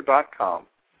thegreatkisser.com,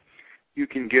 you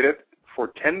can get it for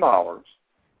 $10,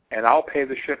 and I'll pay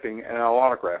the shipping and I'll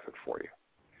autograph it for you.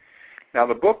 Now,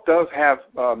 the book does have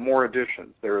more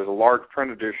editions. There is a large print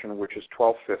edition, which is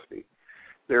 $12.50.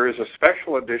 There is a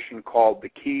special edition called The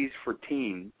Keys for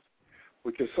Teens,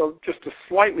 which is just a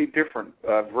slightly different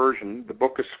version. The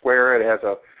book is square. It has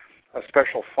a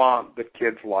special font that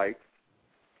kids like,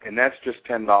 and that's just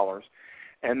 $10.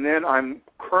 And then I'm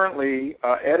currently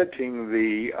editing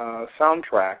the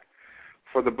soundtrack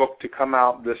for the book to come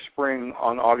out this spring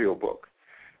on audiobook,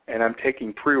 and I'm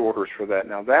taking pre-orders for that.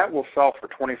 Now, that will sell for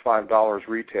 $25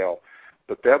 retail,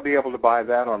 but they'll be able to buy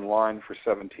that online for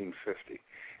 $17.50.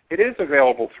 It is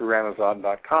available through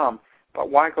Amazon.com, but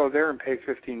why go there and pay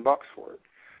 $15 for it?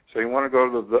 So you want to go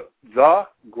to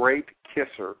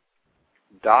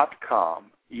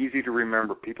thegreatkisser.com. Easy to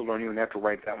remember. People don't even have to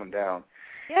write that one down.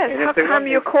 Yes, how come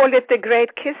you call it The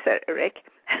Great Kisser, Ric?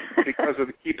 Because of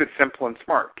the Keep It Simple and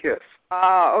Smart, KISS.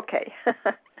 Oh, okay.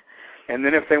 And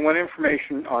then if they want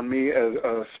information on me as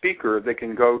a speaker, they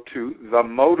can go to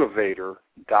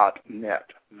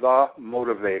themotivator.net,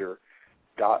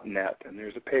 themotivator.net. And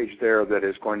there's a page there that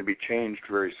is going to be changed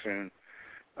very soon,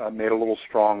 made a little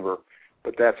stronger,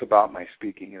 but that's about my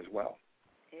speaking as well.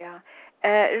 Yeah.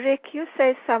 Ric, you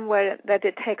say somewhere that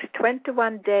it takes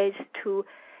 21 days to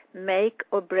make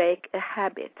or break a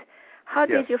habit. How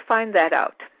did you find that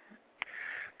out?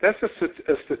 That's a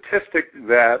statistic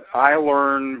that I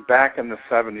learned back in the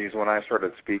 70s when I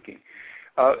started speaking.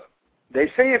 They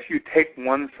say if you take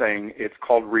one thing, it's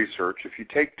called research. If you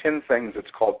take 10 things, it's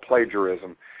called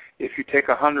plagiarism. If you take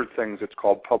 100 things, it's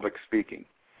called public speaking.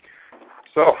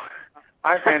 So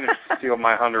I've managed to steal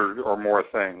my 100 or more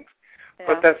things. Yeah.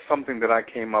 But that's something that I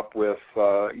came up with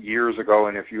years ago,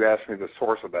 and if you ask me the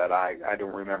source of that, I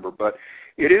don't remember. But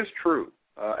it is true,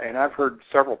 and I've heard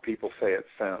several people say it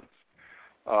since.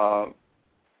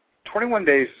 21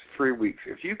 days is 3 weeks.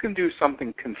 If you can do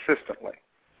something consistently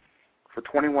for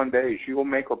 21 days, you will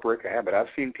make or break a habit. I've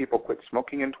seen people quit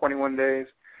smoking in 21 days.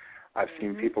 I've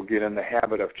seen people get in the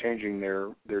habit of changing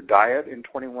their diet in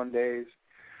 21 days.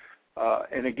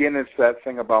 And again, it's that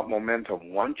thing about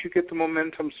momentum. Once you get the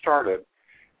momentum started,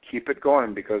 keep it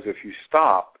going, because if you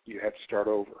stop, you have to start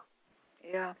over.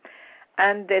 Yeah.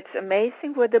 And it's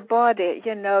amazing with the body.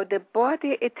 You know, the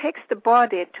body, it takes the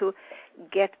body to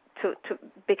get to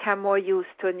become more used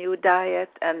to a new diet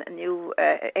and a new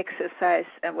exercise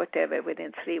and whatever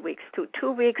within 3 weeks.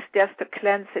 2 weeks just to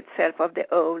cleanse itself of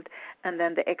the old, and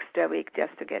then the extra week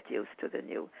just to get used to the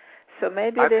new. So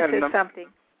maybe this is something.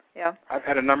 Yeah. I've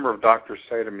had a number of doctors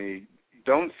say to me,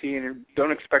 don't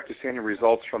expect to see any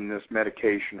results from this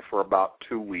medication for about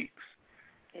 2 weeks.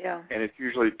 Yeah. And it's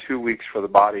usually 2 weeks for the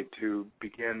body to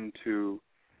begin to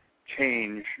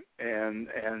change,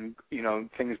 and you know,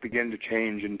 things begin to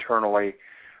change internally,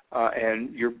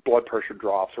 and your blood pressure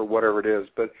drops or whatever it is.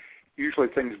 But usually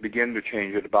things begin to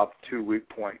change at about the 2 week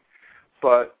point.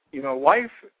 But you know,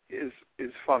 life is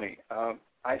funny.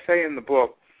 I say in the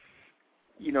book,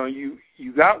 you know, you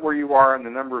got where you are in the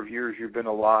number of years you've been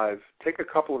alive. Take a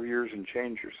couple of years and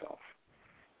change yourself.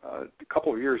 A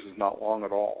couple of years is not long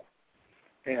at all.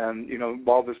 And, you know,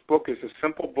 while this book is a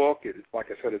simple book, like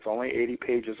I said, it's only 80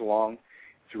 pages long.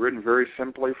 It's written very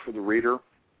simply for the reader.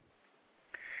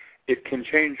 It can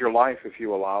change your life if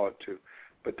you allow it to.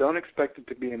 But don't expect it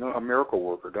to be a miracle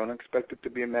worker. Don't expect it to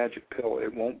be a magic pill.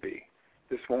 It won't be.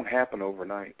 This won't happen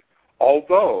overnight.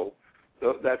 Although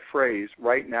that phrase,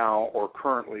 right now or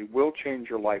currently, will change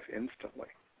your life instantly.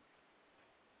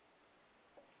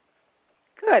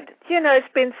 Good.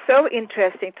 It's been so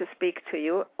interesting to speak to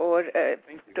you, or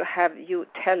to have you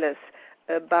tell us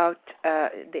about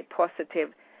the positive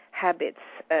habits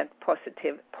and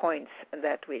positive points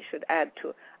that we should add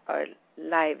to our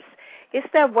lives. Is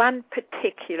there one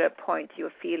particular point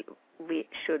you feel we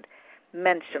should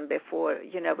mention before,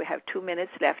 we have 2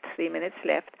 minutes left, 3 minutes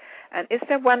left, and is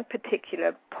there one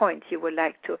particular point you would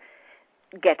like to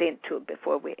get into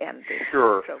before we end this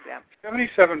program?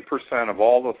 77% of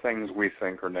all the things we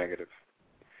think are negative.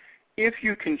 If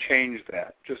you can change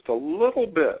that just a little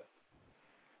bit,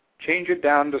 change it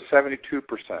down to 72%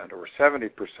 or 70%,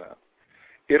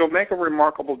 it'll make a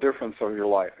remarkable difference in your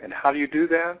life. And how do you do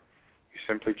that? You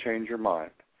simply change your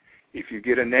mind. If you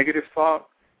get a negative thought,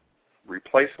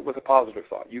 replace it with a positive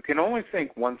thought. You can only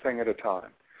think one thing at a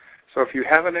time. So if you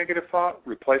have a negative thought,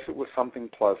 replace it with something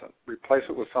pleasant. Replace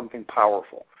it with something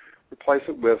powerful. Replace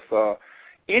it with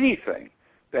anything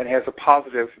that has a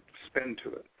positive spin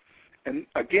to it. And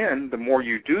again, the more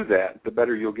you do that, the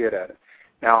better you'll get at it.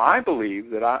 Now, I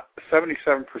believe that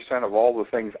 77% of all the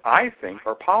things I think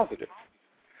are positive.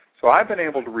 So I've been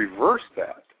able to reverse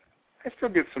that. I still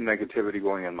get some negativity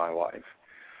going in my life.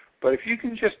 But if you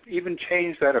can just even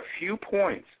change that a few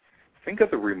points, think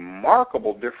of the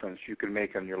remarkable difference you can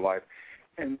make in your life.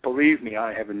 And believe me,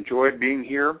 I have enjoyed being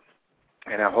here,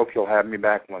 and I hope you'll have me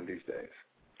back one of these days.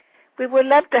 We would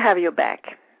love to have you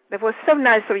back. It was so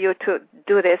nice of you to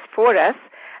do this for us,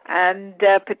 and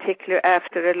particularly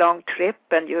after a long trip,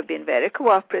 and you've been very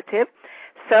cooperative.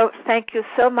 So thank you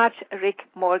so much, Ric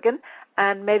Morgan.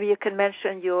 And maybe you can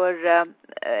mention your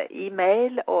email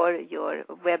or your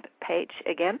web page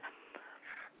again.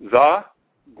 The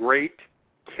Great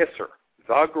Kisser.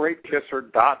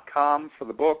 TheGreatKisser.com for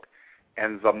the book,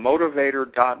 and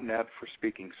TheMotivator.net for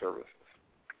speaking services.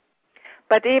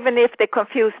 But even if they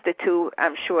confuse the two,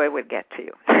 I'm sure it will get to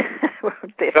you.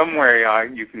 Somewhere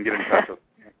you can get in touch with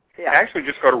me. Yeah. Actually,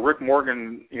 just go to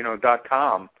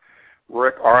RicMorgan.com.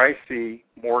 Ric, R-I-C,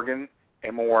 Morgan,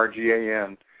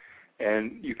 M-O-R-G-A-N.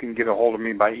 And you can get a hold of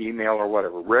me by email or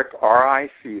whatever. Ric,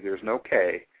 R-I-C, there's no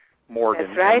K, Morgan.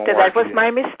 That's right, and that was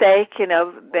my mistake,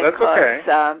 because that's okay.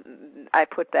 I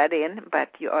put that in, but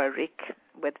you are Ric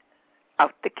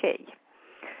without the K.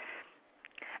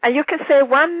 And you can say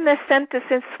one sentence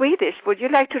in Swedish. Would you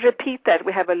like to repeat that?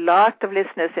 We have a lot of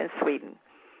listeners in Sweden.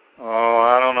 Oh,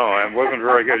 I don't know. It wasn't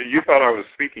very good. You thought I was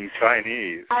speaking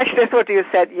Chinese. Actually, I thought you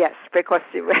said yes, because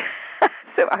you were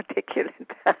so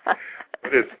articulate.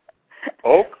 It is.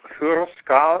 Och hur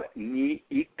ska ni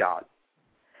idag?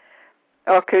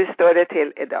 Och hur står det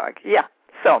till idag? Yeah.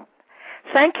 So,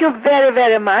 thank you very,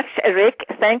 very much, Ric.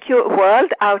 Thank you,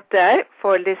 world out there,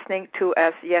 for listening to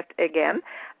us yet again.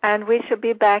 And we shall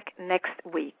be back next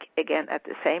week again at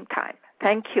the same time.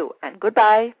 Thank you, and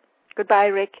goodbye. Goodbye,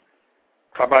 Ric.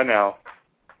 Bye-bye now.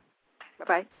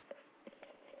 Bye-bye.